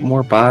 Digging up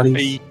more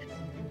bodies.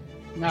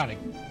 Nodding.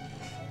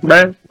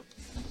 Bye.